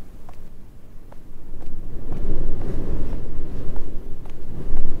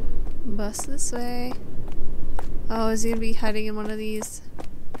 Bus this way. Oh, is he gonna be hiding in one of these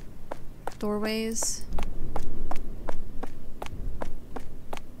doorways?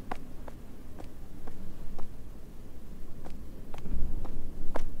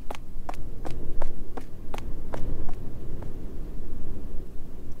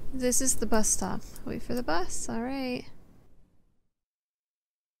 This is the bus stop. Wait for the bus. Alright.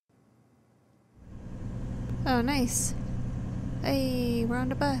 Oh, nice. Hey, we're on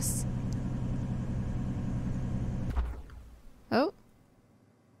the bus. Oh.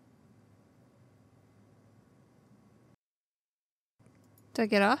 Do I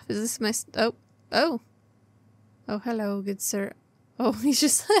get off? Is this my oh. Oh. Oh, hello, good sir. Oh, he's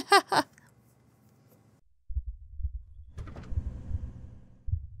just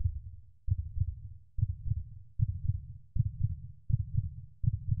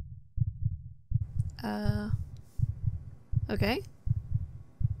okay.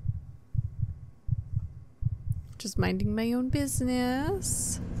 Just minding my own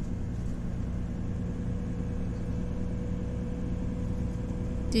business.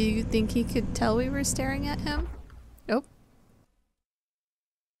 Do you think he could tell we were staring at him? Nope.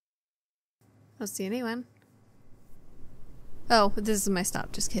 I don't see anyone. Oh, this is my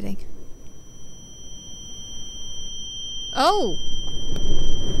stop. Just kidding. Oh!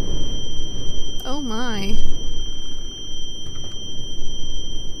 Oh my.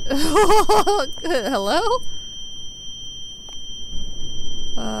 Hello?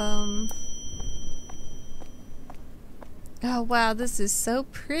 Oh wow, this is so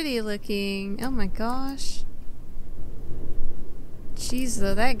pretty looking. Oh my gosh. Jeez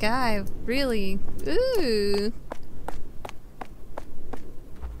though, that guy really, ooh.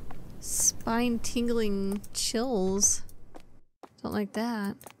 Spine tingling chills. Don't like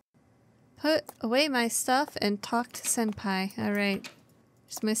that. Put away my stuff and talk to senpai. Alright.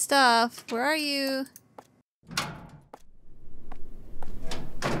 Here's my stuff. Where are you?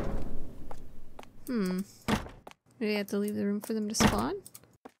 Maybe I have to leave the room for them to spawn?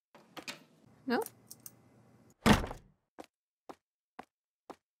 No?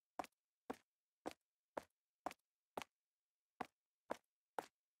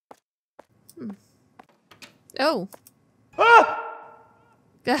 Oh.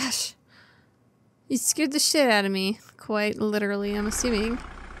 Gosh. You scared the shit out of me. Quite literally, I'm assuming.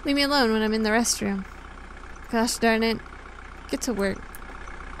 Leave me alone when I'm in the restroom. Gosh darn it. Get to work.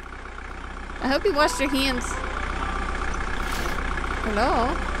 I hope you washed your hands. Hello?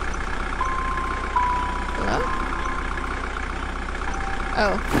 Hello?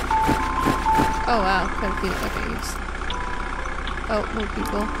 Oh. Oh wow, quite a few. Okay, you just... Oh, more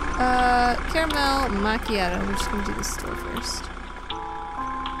people. Caramel macchiato. We're just gonna do the store first.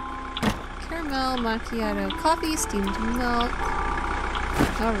 Caramel macchiato. Coffee, steamed milk.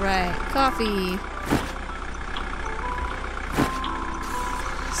 Alright, coffee.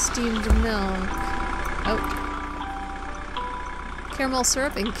 Steamed milk. Oh. Caramel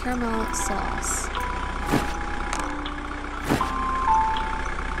syrup and caramel sauce.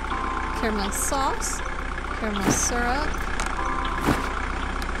 Caramel sauce. Caramel syrup.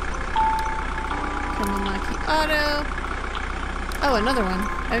 Caramel macchiato. Oh, another one.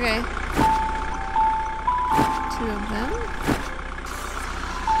 Okay. 2 of them.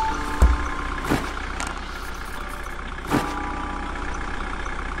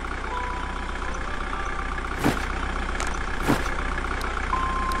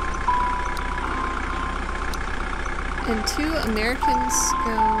 And 2 American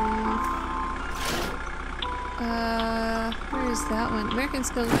scone. Where is that one? American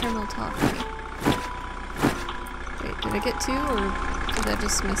scone caramel toffee. Wait, did I get 2 or did I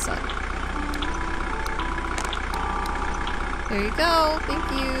just mess up? There you go.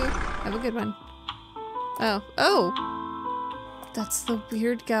 Thank you. Have a good one. Oh. Oh! That's the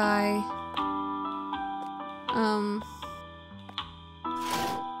weird guy. I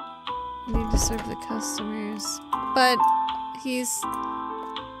need to serve the customers. But he's...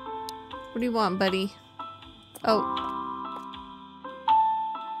 What do you want, buddy? Oh.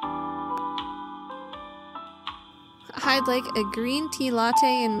 I'd like a green tea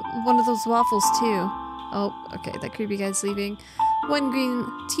latte and one of those waffles too. Oh, okay, that creepy guy's leaving. 1 green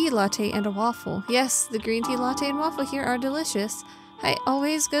tea latte and a waffle. Yes, the green tea latte and waffle here are delicious. I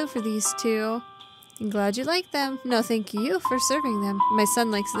always go for these 2. I'm glad you like them. No, thank you for serving them. My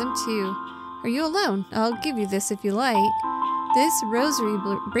son likes them too. Are you alone? I'll give you this if you like. This rosary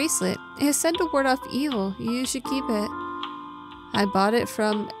bracelet is said to ward off evil. You should keep it. I bought it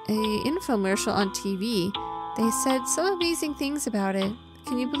from an infomercial on TV. They said some amazing things about it.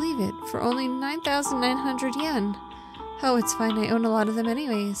 Can you believe it? For only 9,900 yen. Oh, it's fine. I own a lot of them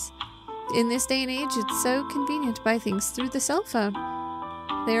anyways. In this day and age, it's so convenient to buy things through the cell phone.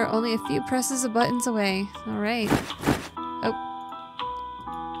 They are only a few presses of buttons away. Alright. Oh.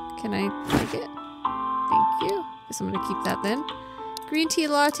 Can I take it? Thank you. Guess I'm gonna keep that then. Green tea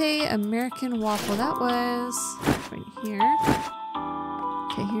latte, American waffle. That was right here.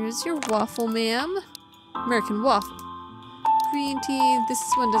 Okay, here's your waffle, ma'am. American waffle. Green tea. This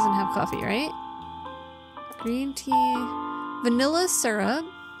one doesn't have coffee, right? Green tea. Vanilla syrup.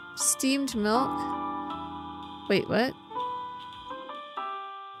 Steamed milk. Wait, what?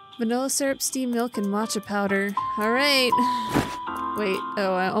 Vanilla syrup, steamed milk, and matcha powder. Alright. Wait,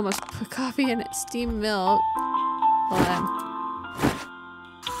 oh, I almost put coffee in it. Steamed milk. Hold on.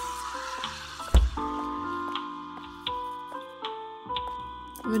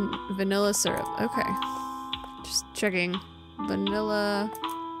 Vanilla syrup. Okay. Just checking. Vanilla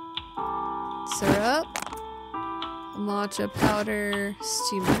syrup. Matcha powder.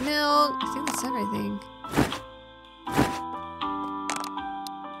 Steamed milk. I think that's everything.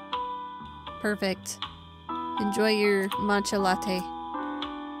 Perfect. Enjoy your matcha latte.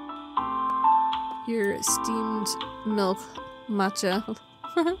 Your steamed milk matcha.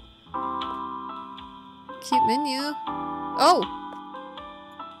 Cute menu. Oh!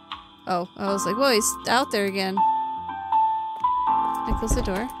 Oh, I was like, whoa, he's out there again. Can I close the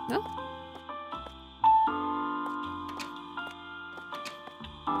door? No?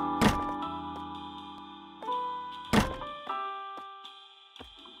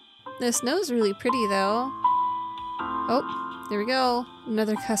 The snow's really pretty though. Oh, there we go.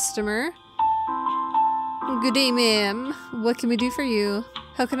 Another customer. Good day, ma'am. What can we do for you?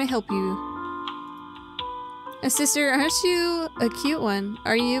 How can I help you? Sister, aren't you a cute one?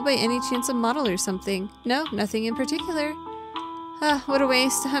 Are you by any chance a model or something? No, nothing in particular. Ah, what a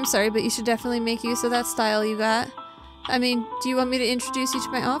waste. I'm sorry, but you should definitely make use of that style you got. I mean, do you want me to introduce you to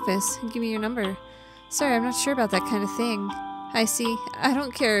my office? Give me your number. Sorry, I'm not sure about that kind of thing. I see. I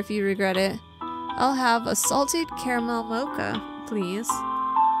don't care if you regret it. I'll have a salted caramel mocha, please.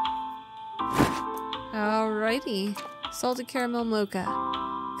 Alrighty. Salted caramel mocha.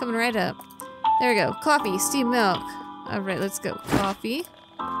 Coming right up. There we go. Coffee, steamed milk. Alright, let's go. Coffee.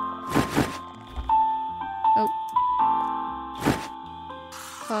 Oh,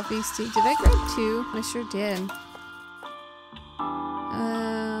 Coffee, steam. Did I grab 2? I sure did.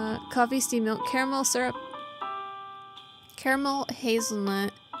 Coffee, steamed milk, caramel syrup. Caramel,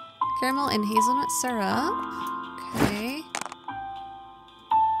 hazelnut. Caramel and hazelnut syrup. Okay.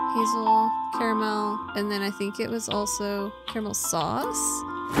 Hazel, caramel, and then I think it was also caramel sauce.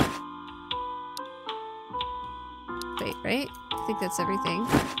 Wait, right? I think that's everything.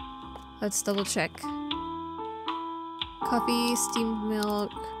 Let's double check. Coffee, steamed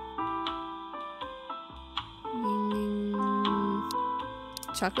milk.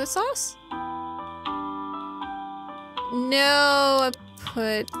 Chocolate sauce? No, I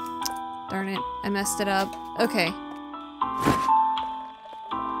put... Darn it, I messed it up. Okay.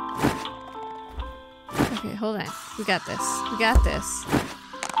 Okay, hold on. We got this. We got this.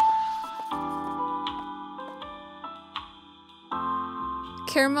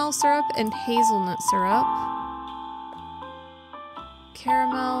 Caramel syrup and hazelnut syrup.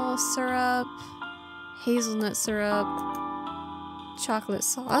 Caramel syrup, hazelnut syrup, chocolate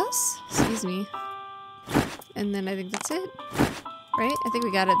sauce. Excuse me. And then I think that's it. Right? I think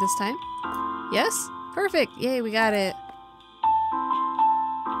we got it this time. Yes? Perfect! Yay, we got it.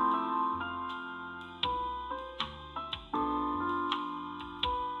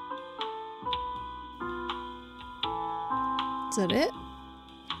 Is that it?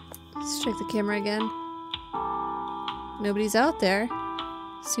 Let's check the camera again. Nobody's out there.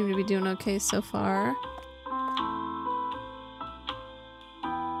 Seem to be doing okay so far.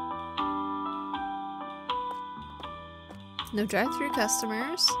 No drive-through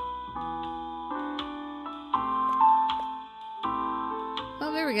customers.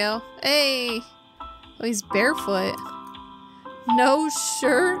 Oh, there we go. Hey! Oh, he's barefoot. No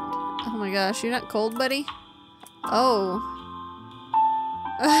shirt? Oh my gosh, you're not cold, buddy? Oh.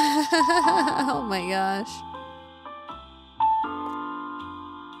 Oh my gosh.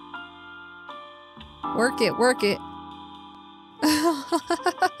 Work it, work it.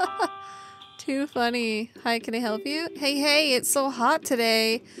 Too funny. Hi, can I help you? Hey, hey, it's so hot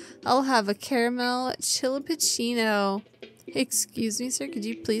today. I'll have a caramel chilipuccino. Excuse me, sir, could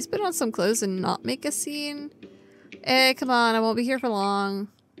you please put on some clothes and not make a scene? Eh, come on, I won't be here for long.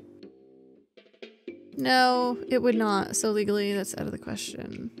 No, it would not. So legally, that's out of the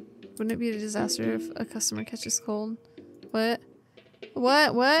question. Wouldn't it be a disaster if a customer catches cold? What?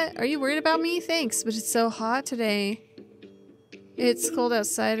 What? Are you worried about me? Thanks, but it's so hot today. It's cold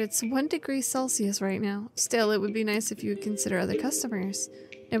outside. It's 1 degree Celsius right now. Still, it would be nice if you would consider other customers.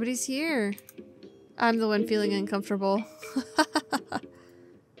 Nobody's here. I'm the one feeling uncomfortable.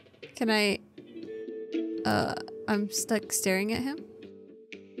 Can I... I'm stuck staring at him?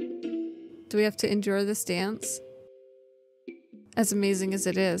 Do we have to endure this dance? As amazing as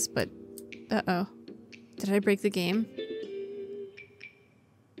it is, but... Uh-oh. Did I break the game?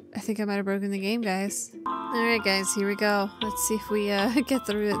 I think I might have broken the game, guys. Alright, guys, here we go. Let's see if we get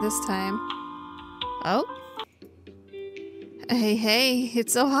through it this time. Oh? Hey,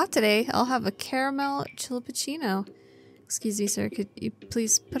 it's so hot today. I'll have a caramel chilipuccino. Excuse me, sir. Could you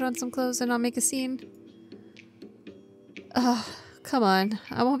please put on some clothes and not make a scene? Ugh, come on.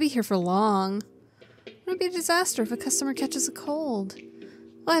 I won't be here for long. It'll be a disaster if a customer catches a cold.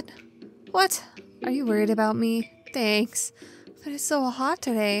 What? What? Are you worried about me? Thanks. But it's so hot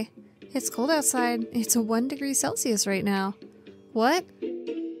today. It's cold outside. It's a 1 degree Celsius right now. What?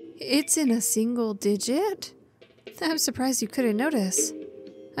 It's in a single digit? I'm surprised you couldn't notice.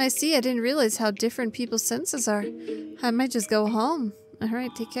 I see. I didn't realize how different people's senses are. I might just go home.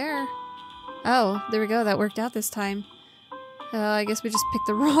 Alright, take care. Oh, there we go. That worked out this time. I guess we just picked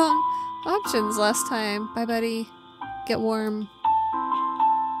the wrong options last time. Bye, buddy. Get warm.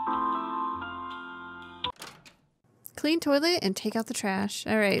 Clean toilet and take out the trash.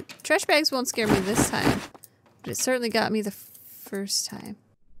 Alright, trash bags won't scare me this time. But it certainly got me the first time.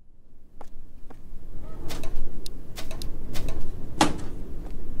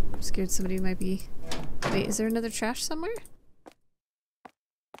 I'm scared somebody might be... Wait, is there another trash somewhere?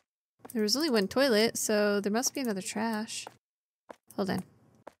 There was only 1 toilet, so there must be another trash. Hold on.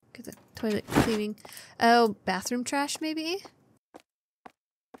 Get the toilet cleaning. Oh, bathroom trash maybe?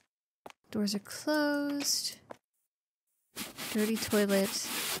 Doors are closed. Dirty toilet.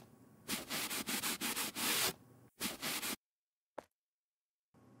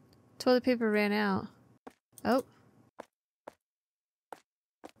 Toilet paper ran out. Oh.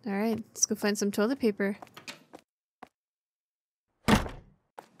 Alright, let's go find some toilet paper.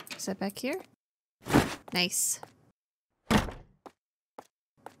 Is that back here? Nice.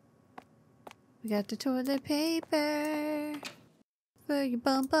 We got the toilet paper for your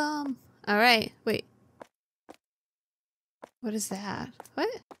bum bum. Alright, wait. What is that? What?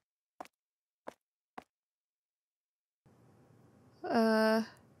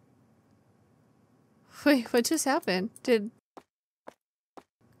 Wait, what just happened?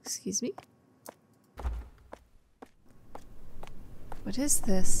 Excuse me? What is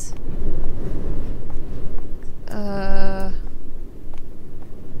this?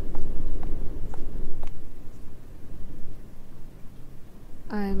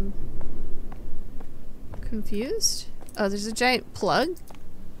 I'm confused. Oh, there's a giant plug?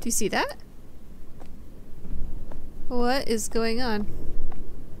 Do you see that? What is going on?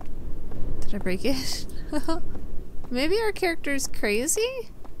 Did I break it? Maybe our character's crazy?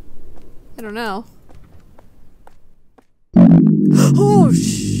 I don't know. Oh,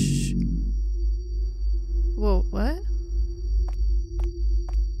 shh! Whoa, what?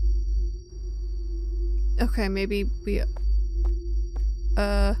 Okay, maybe we...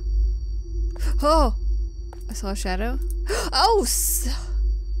 Oh! I saw a shadow. Oh!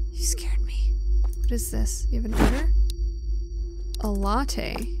 You scared me. What is this? You have an order? A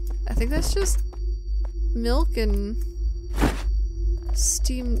latte. I think that's just milk and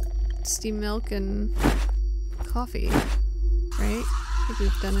steam milk and coffee, right? I think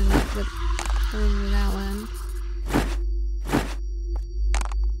we've done enough with that one.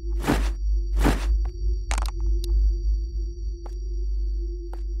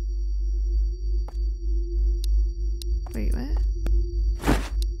 Wait, what?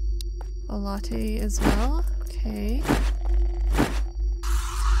 A latte as well? Okay.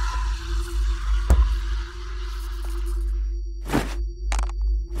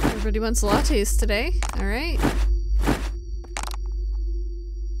 Everybody wants lattes today. Alright.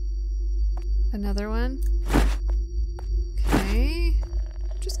 Another one. Okay.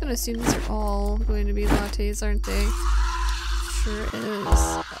 I'm just gonna assume these are all going to be lattes, aren't they? Sure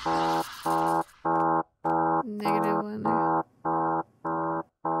is. Negative one. Are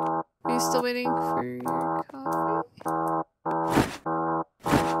you still waiting for your coffee?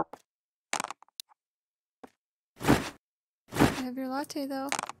 I have your latte though.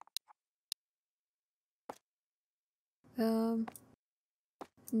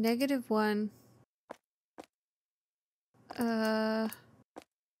 Negative one. I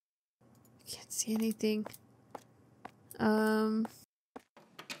can't see anything.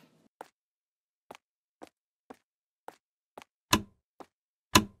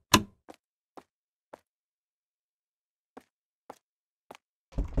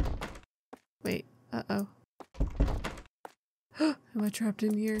 Wait, uh-oh. Am I trapped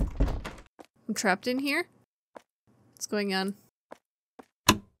in here? I'm trapped in here? What's going on?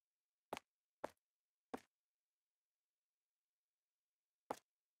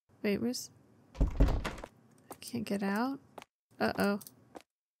 Wait, where's... I can't get out? Uh-oh.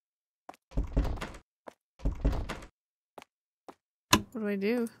 What do I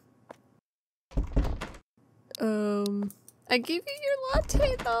do? I gave you your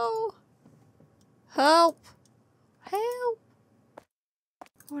latte though! Help! Help!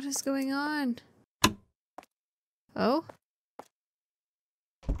 What is going on? Oh?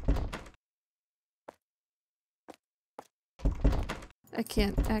 I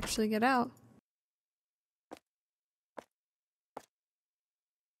can't actually get out. I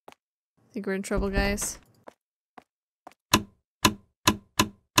think we're in trouble, guys.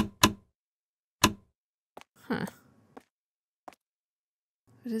 Huh.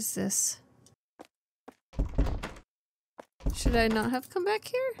 What is this? Should I not have come back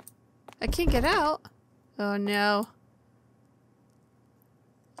here? I can't get out. Oh no.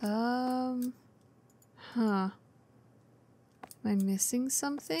 Huh. Am I missing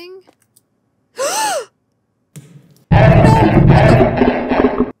something?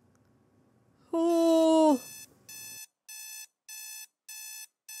 Oh.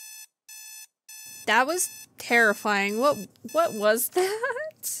 That was terrifying. What was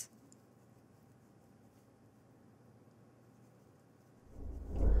that?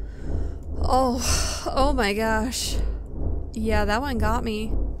 Oh my gosh. Yeah, that one got me.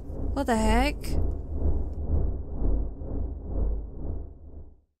 What the heck?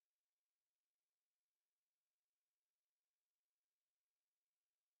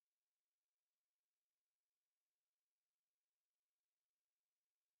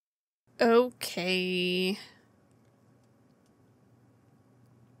 Okay.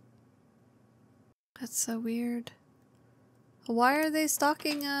 That's so weird. Why are they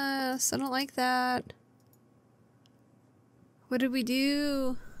stalking us? I don't like that. What did we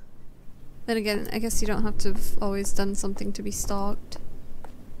do? Then again, I guess you don't have to have always done something to be stalked.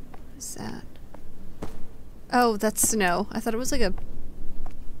 What is that? Oh, that's snow. I thought it was like a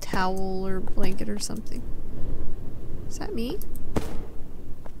towel or blanket or something. Is that me?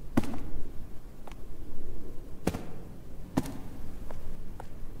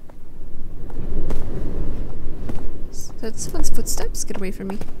 That's someone's footsteps. Get away from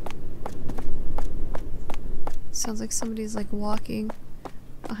me. Sounds like somebody's like walking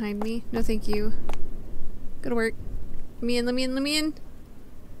behind me. No thank you. Go to work. Let me in, let me in, let me in.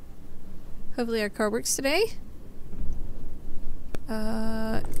 Hopefully our car works today.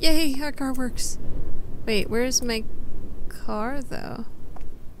 Yay, our car works. Wait, where's my car though?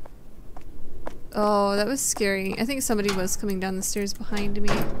 Oh, that was scary. I think somebody was coming down the stairs behind me.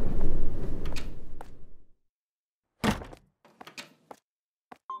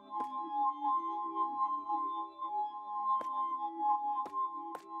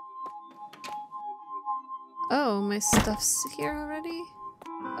 Oh, my stuff's here already?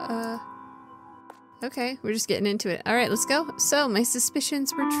 Okay, we're just getting into it. Alright, let's go. So, my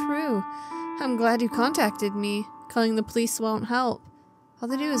suspicions were true. I'm glad you contacted me. Calling the police won't help. All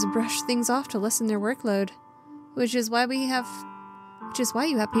they do is brush things off to lessen their workload. Which is why you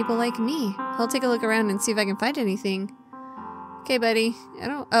have people like me. I'll take a look around and see if I can find anything. Okay, buddy.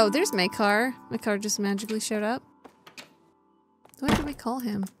 Oh, there's my car. My car just magically showed up. What do we call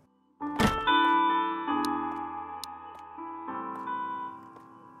him?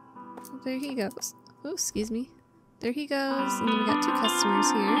 There he goes. Oh, excuse me. There he goes. And then we got 2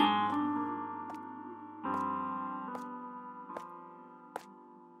 customers here.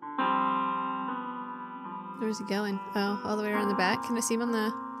 Where's he going? Oh, all the way around the back. Can I see him on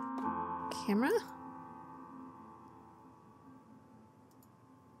the camera?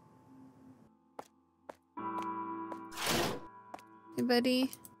 Hey,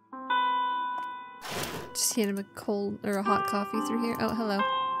 buddy. Just hand him a cold or a hot coffee through here. Oh, hello.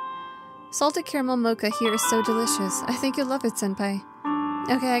 Salted caramel mocha here is so delicious. I think you'll love it, senpai.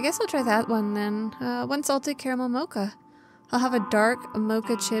 Okay, I guess I'll try that one then. 1 salted caramel mocha. I'll have a dark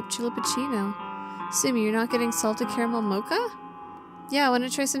mocha chip chillipuccino. Sumi, you're not getting salted caramel mocha? Yeah, I want to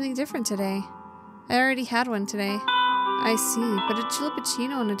try something different today. I already had one today. I see, but a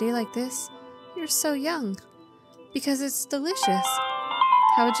chillipuccino on a day like this? You're so young. Because it's delicious.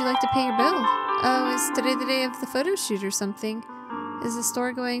 How would you like to pay your bill? Oh, is today the day of the photo shoot or something? Is the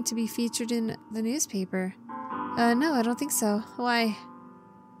store going to be featured in the newspaper? No, I don't think so. Why?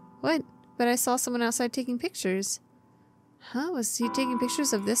 What? But I saw someone outside taking pictures. Huh? Was he taking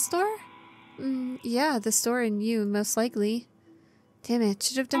pictures of this store? Yeah, the store and you, most likely. Damn it,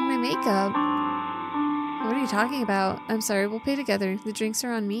 should have done my makeup. What are you talking about? I'm sorry, we'll pay together. The drinks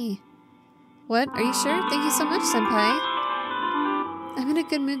are on me. What? Are you sure? Thank you so much, senpai. I'm in a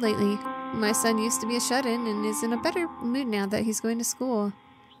good mood lately. My son used to be a shut-in and is in a better mood now that he's going to school.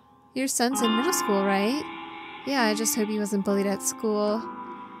 Your son's in middle school, right? Yeah, I just hope he wasn't bullied at school.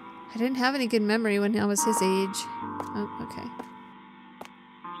 I didn't have any good memory when I was his age. Oh, okay.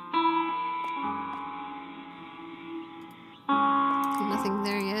 Nothing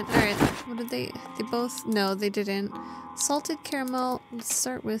there yet. Alright, what did they both... No, they didn't. Salted caramel. Let's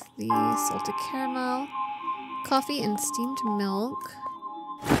start with the salted caramel. Coffee and steamed milk.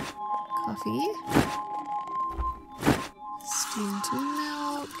 Coffee. Steamed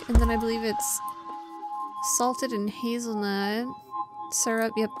milk. And then I believe it's salted and hazelnut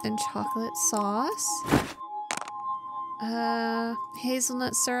syrup, yep, and chocolate sauce.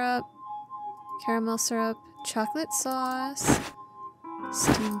 Hazelnut syrup, caramel syrup, chocolate sauce,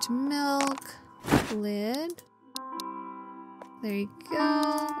 steamed milk, lid. There you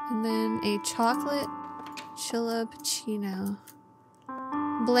go. And then a chocolate chillipuccino.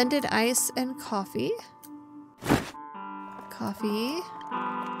 Blended ice and coffee. Coffee.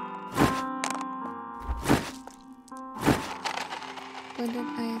 Blended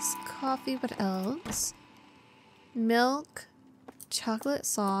ice, coffee, what else? Milk, chocolate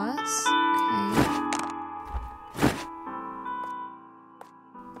sauce, okay.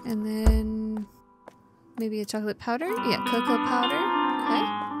 And then maybe a chocolate powder? Yeah, cocoa powder, okay.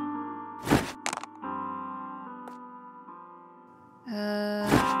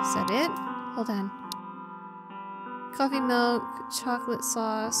 Is that it? Hold on. Coffee, milk, chocolate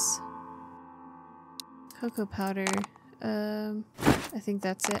sauce, cocoa powder. I think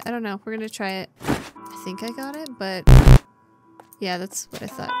that's it. I don't know. We're gonna try it. I think I got it, but yeah, that's what I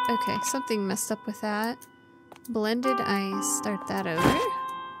thought. Okay, something messed up with that. Blended ice. Start that over.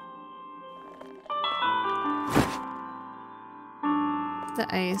 The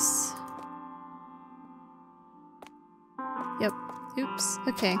ice. Yep. Oops.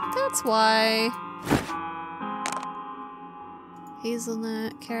 Okay, that's why.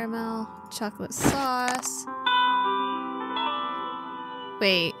 Hazelnut, caramel, chocolate sauce.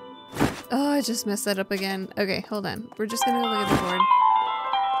 Wait. Oh, I just messed that up again. Okay, hold on. We're just gonna go look at the board.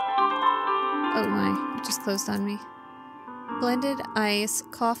 Oh my, it just closed on me. Blended ice,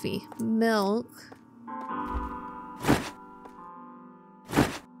 coffee, milk.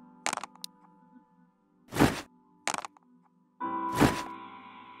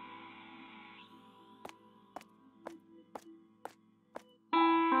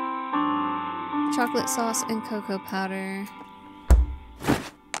 Chocolate sauce and cocoa powder.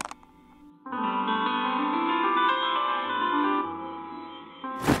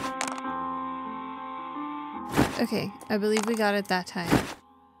 Okay, I believe we got it that time.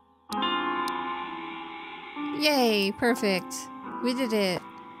 Yay, perfect. We did it.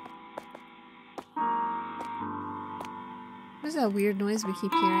 What's that weird noise we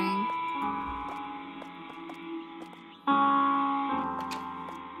keep hearing?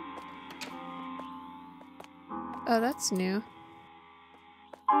 Oh, that's new.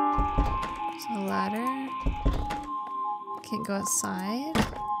 There's a ladder. Can't go outside.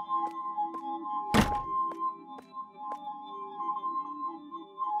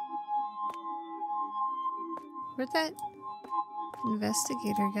 Where'd that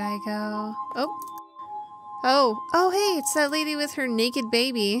investigator guy go? Oh! Oh! Oh, hey! It's that lady with her naked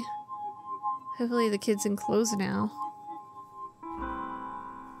baby. Hopefully the kid's in clothes now.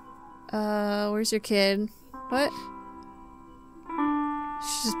 Where's your kid? What?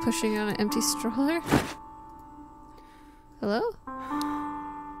 She's just pushing on an empty stroller? Hello?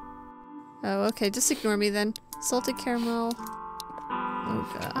 Oh, okay. Just ignore me then. Salted caramel.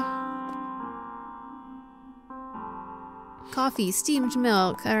 Mocha. Coffee. Steamed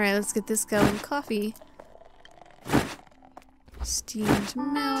milk. Alright, let's get this going. Coffee. Steamed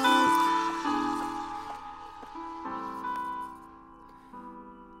milk.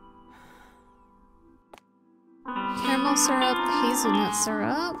 Caramel syrup, hazelnut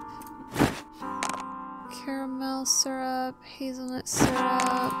syrup. Caramel syrup, hazelnut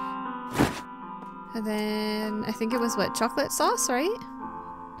syrup. And then I think it was what? Chocolate sauce, right?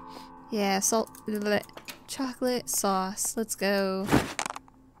 Yeah, chocolate sauce. Let's go.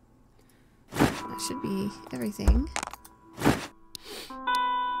 That should be everything.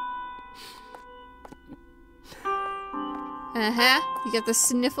 Uh-huh. You got the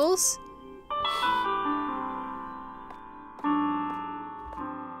sniffles?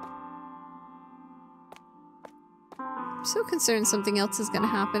 I'm so concerned something else is gonna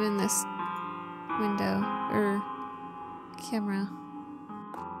happen in this window or camera.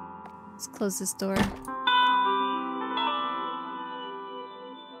 Let's close this door.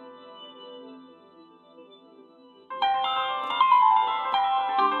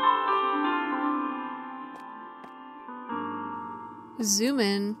 Zoom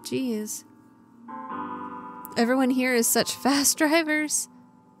in, jeez. Everyone here is such fast drivers.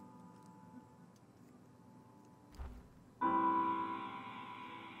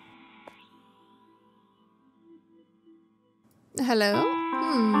 Hello?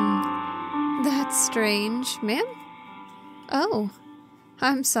 That's strange. Ma'am? Oh.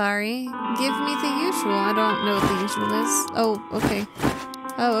 I'm sorry. Give me the usual. I don't know what the usual is. Oh, okay.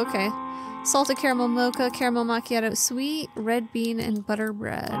 Oh, okay. Salted caramel mocha, caramel macchiato, sweet, red bean, and butter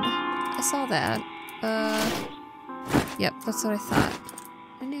bread. I saw that. Yep, that's what I thought.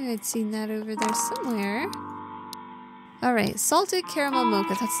 I knew I'd seen that over there somewhere. Alright, salted caramel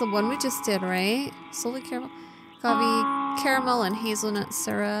mocha. That's the one we just did, right? Salted caramel... Coffee, caramel, and hazelnut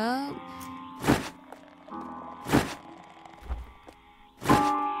syrup.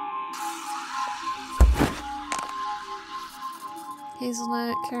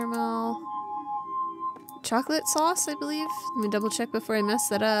 Hazelnut, caramel, chocolate sauce, I believe. Let me double check before I mess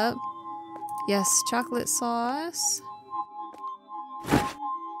that up. Yes, chocolate sauce. I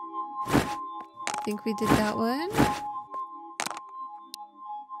think we did that one.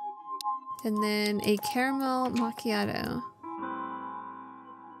 And then a caramel macchiato.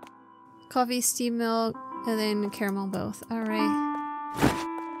 Coffee, steamed milk, and then caramel both. Alright.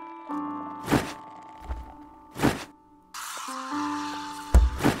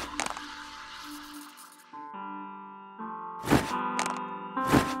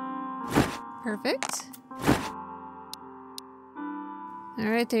 Perfect.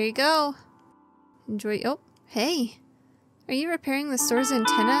 Alright, there you go. Enjoy. Oh, hey. Are you repairing the store's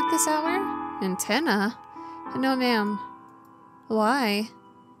antenna at this hour? Antenna? No, ma'am. Why?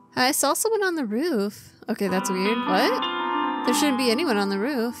 I saw someone on the roof. Okay, that's weird. What? There shouldn't be anyone on the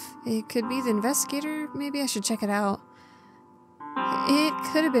roof. It could be the investigator. Maybe I should check it out. It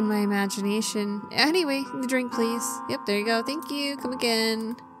could have been my imagination. Anyway, the drink, please. Yep, there you go. Thank you. Come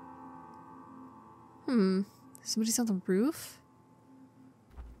again. Somebody's on the roof?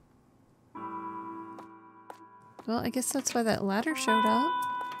 Well, I guess that's why that ladder showed up.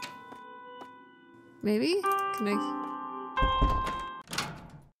 Maybe? Can I...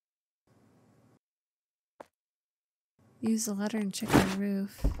 use the ladder and check the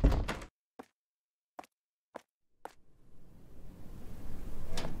roof.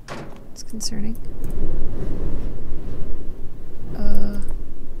 It's concerning. Oh,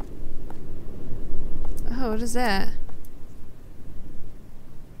 what is that?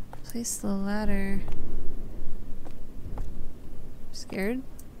 Place the ladder. Scared?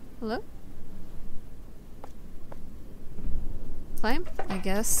 Hello? Climb? I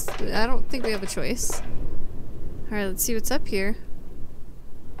guess. I don't think we have a choice. Alright, let's see what's up here.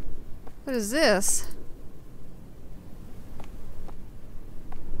 What is this?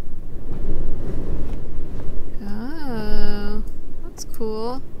 Oh, that's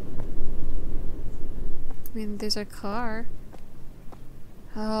cool. I mean, there's our car.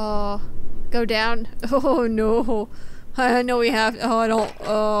 Oh, go down. Oh no. I know we have. Oh, I don't.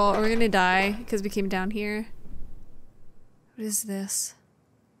 Oh, are we gonna die because we came down here? What is this?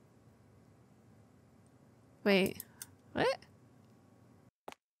 Wait. What?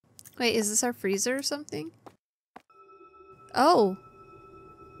 Wait, is this our freezer or something? Oh.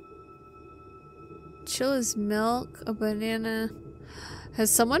 Chilla's milk, a banana. Has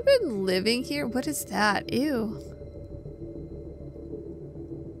someone been living here? What is that? Ew.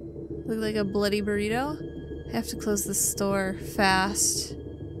 Look like a bloody burrito? I have to close the store fast.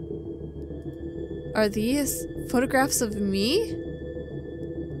 Are these photographs of me?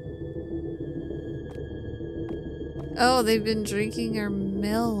 Oh, they've been drinking our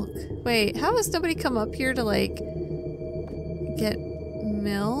milk. Wait, how has nobody come up here to like get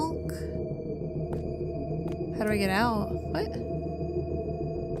milk? How do I get out? What?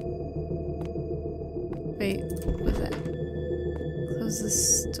 Wait, what's that? Close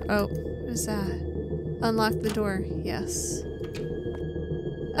this. Oh, what is that? Unlock the door. Yes.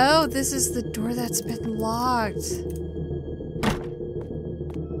 Oh, this is the door that's been locked.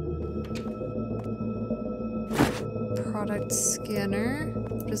 Product scanner.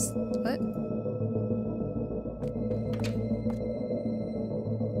 Just what?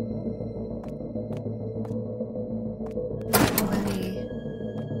 Money.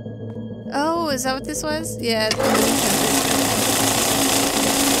 Oh, is that what this was? Yeah.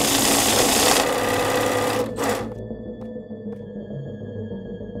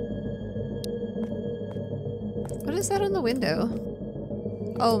 What is that on the window?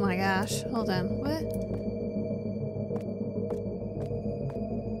 Oh my gosh. Hold on. What?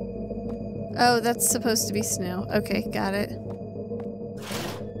 Oh, that's supposed to be snow. Okay, got it.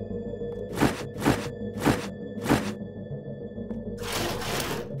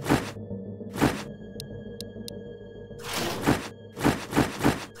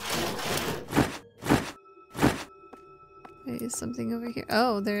 Wait, is something over here?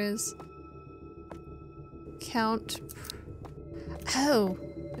 Oh, there is. Count. Oh,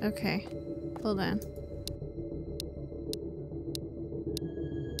 okay. Hold on.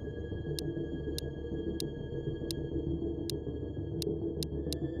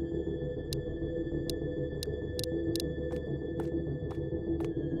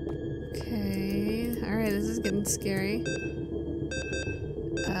 Okay. Alright, this is getting scary.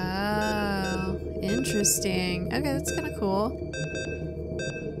 Oh, interesting. Okay, that's kind of cool.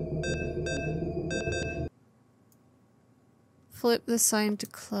 Flip the sign to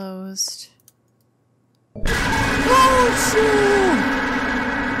closed. Oh, shoot!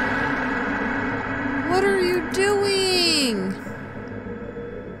 What are you doing?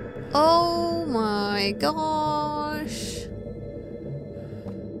 Oh my gosh.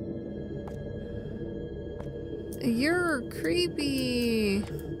 You're creepy.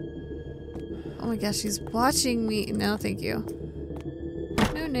 Oh my gosh, he's watching me. No, thank you.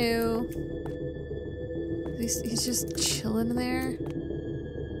 No, no. He's just chilling there.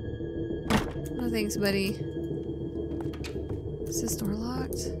 No thanks, buddy. Is this door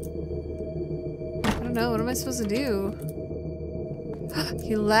locked? I don't know. What am I supposed to do?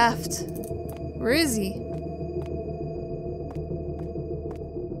 He left. Where is he?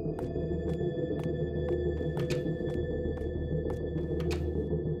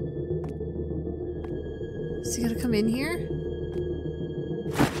 Is he gonna come in here?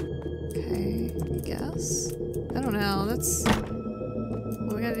 Okay, I guess. I don't know, that's...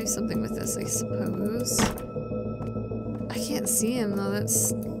 Well, we gotta do something with this, I suppose. I can't see him, though,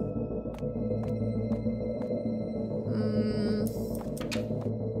 that's...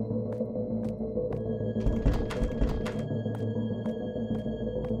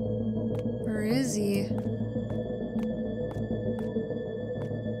 Where is he?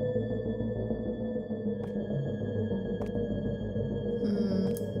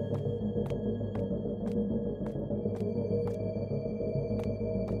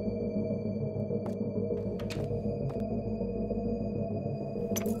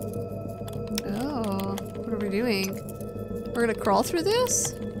 We're gonna crawl through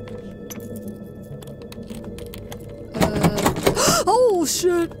this? Oh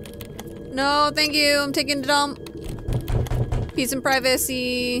shit! No, thank you. I'm taking a dump. Peace and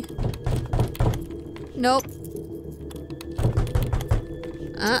privacy. Nope.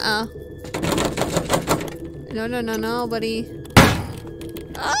 No, no, no, no, buddy.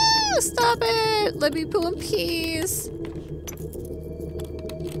 Ah, stop it! Let me poo in peace.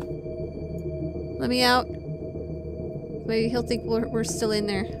 Let me out. Maybe he'll think we're still in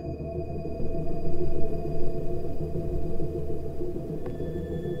there.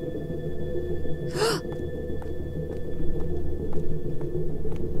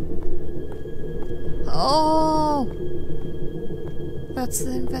 Oh! That's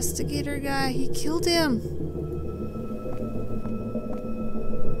the investigator guy. He killed him.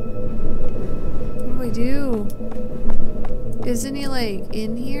 What do I do? Isn't he like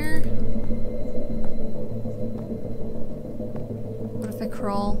in here? What if I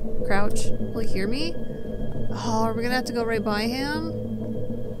crouch? Will he hear me? Oh, are we gonna have to go right by him?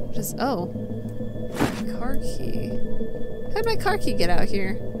 Just, oh. Car key. How'd my car key get out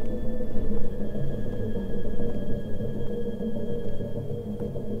here?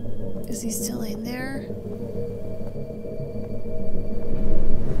 Is he still in there?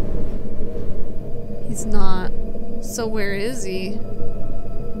 He's not. So where is he?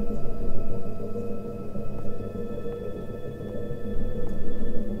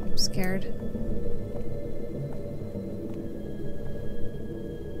 I'm scared.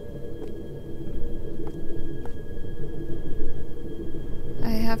 I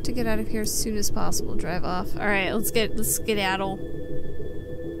have to get out of here as soon as possible. Drive off. Alright, let's skedaddle.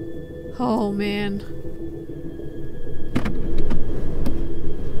 Oh man.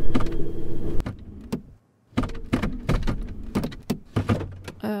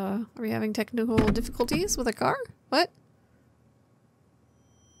 Are we having technical difficulties with a car? What?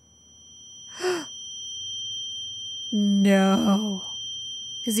 No.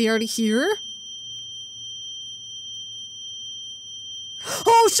 Is he already here?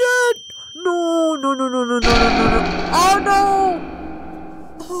 Oh shit! No, no, no, no, no, no, no, no, no. Oh no!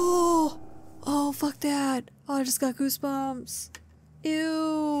 Oh! Oh, fuck that. Oh, I just got goosebumps.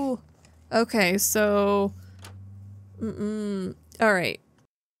 Ew. Okay, so... Alright.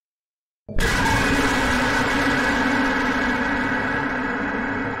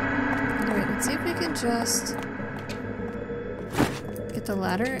 Alright, let's see if we can just... get the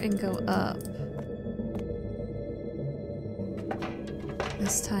ladder and go up.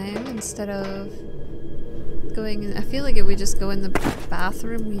 This time, instead of going in, I feel like if we just go in the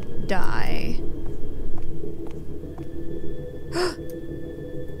bathroom, we die.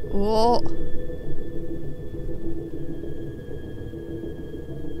 Whoa.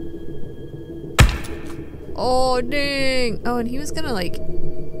 Oh, dang. Oh, and he was gonna, like,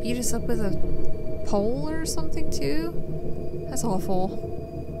 beat us up with a pole or something, too? That's awful.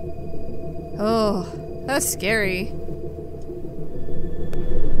 Oh, that's scary.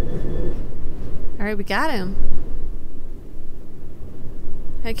 Alright, we got him.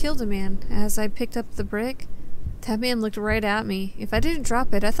 I killed a man. As I picked up the brick, that man looked right at me. If I didn't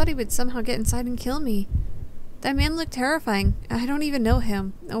drop it, I thought he would somehow get inside and kill me. That man looked terrifying. I don't even know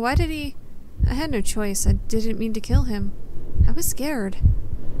him. Why did he... I had no choice. I didn't mean to kill him. I was scared.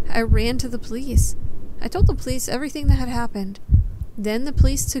 I ran to the police. I told the police everything that had happened. Then the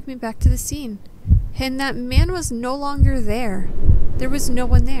police took me back to the scene. And that man was no longer there. There was no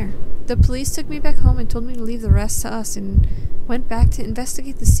one there. The police took me back home and told me to leave the rest to us and went back to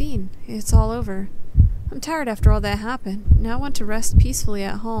investigate the scene. It's all over. I'm tired after all that happened. Now I want to rest peacefully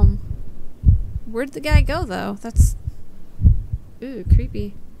at home. Where'd the guy go, though? That's... ooh,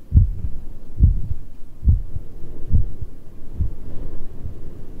 creepy.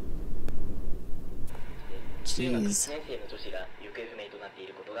 Jeez.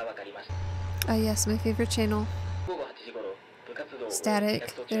 Oh yes, my favorite channel.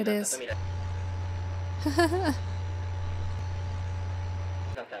 Static. There it is.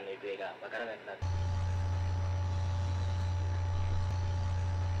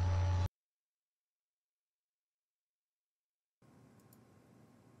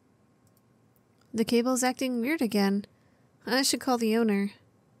 The cable's acting weird again. I should call the owner.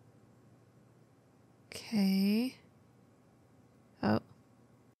 Okay. Oh.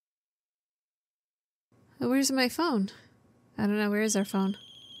 Where's my phone? I don't know. Where is our phone?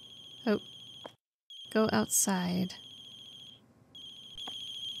 Oh. Go outside.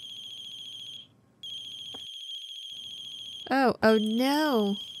 Oh. Oh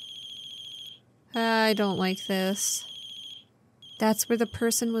no. I don't like this. That's where the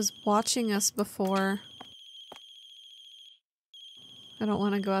person was watching us before. I don't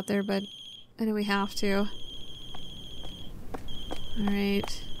want to go out there, but I know we have to.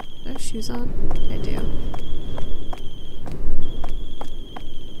 Alright. Do I have shoes on? I do.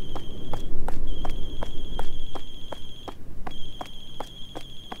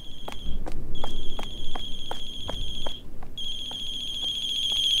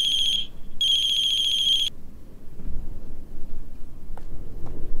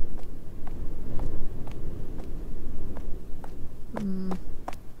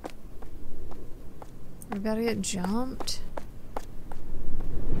 We're about to get jumped.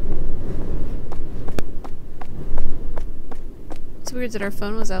 It's weird that our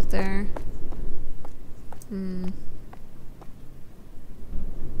phone was out there. I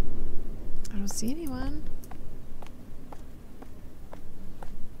don't see anyone.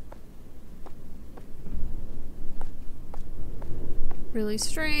 Really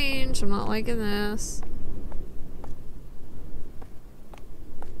strange. I'm not liking this.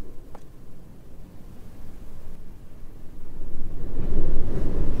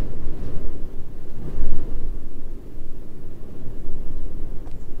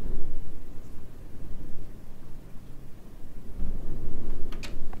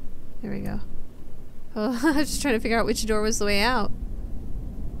 There we go. Oh, I was just trying to figure out which door was the way out.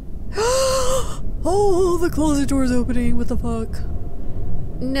 Oh, the closet door's opening. What the fuck?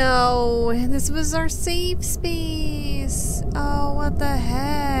 No, this was our safe space. Oh, what the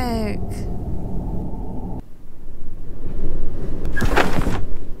heck?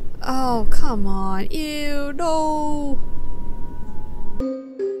 Oh, come on. Ew, no.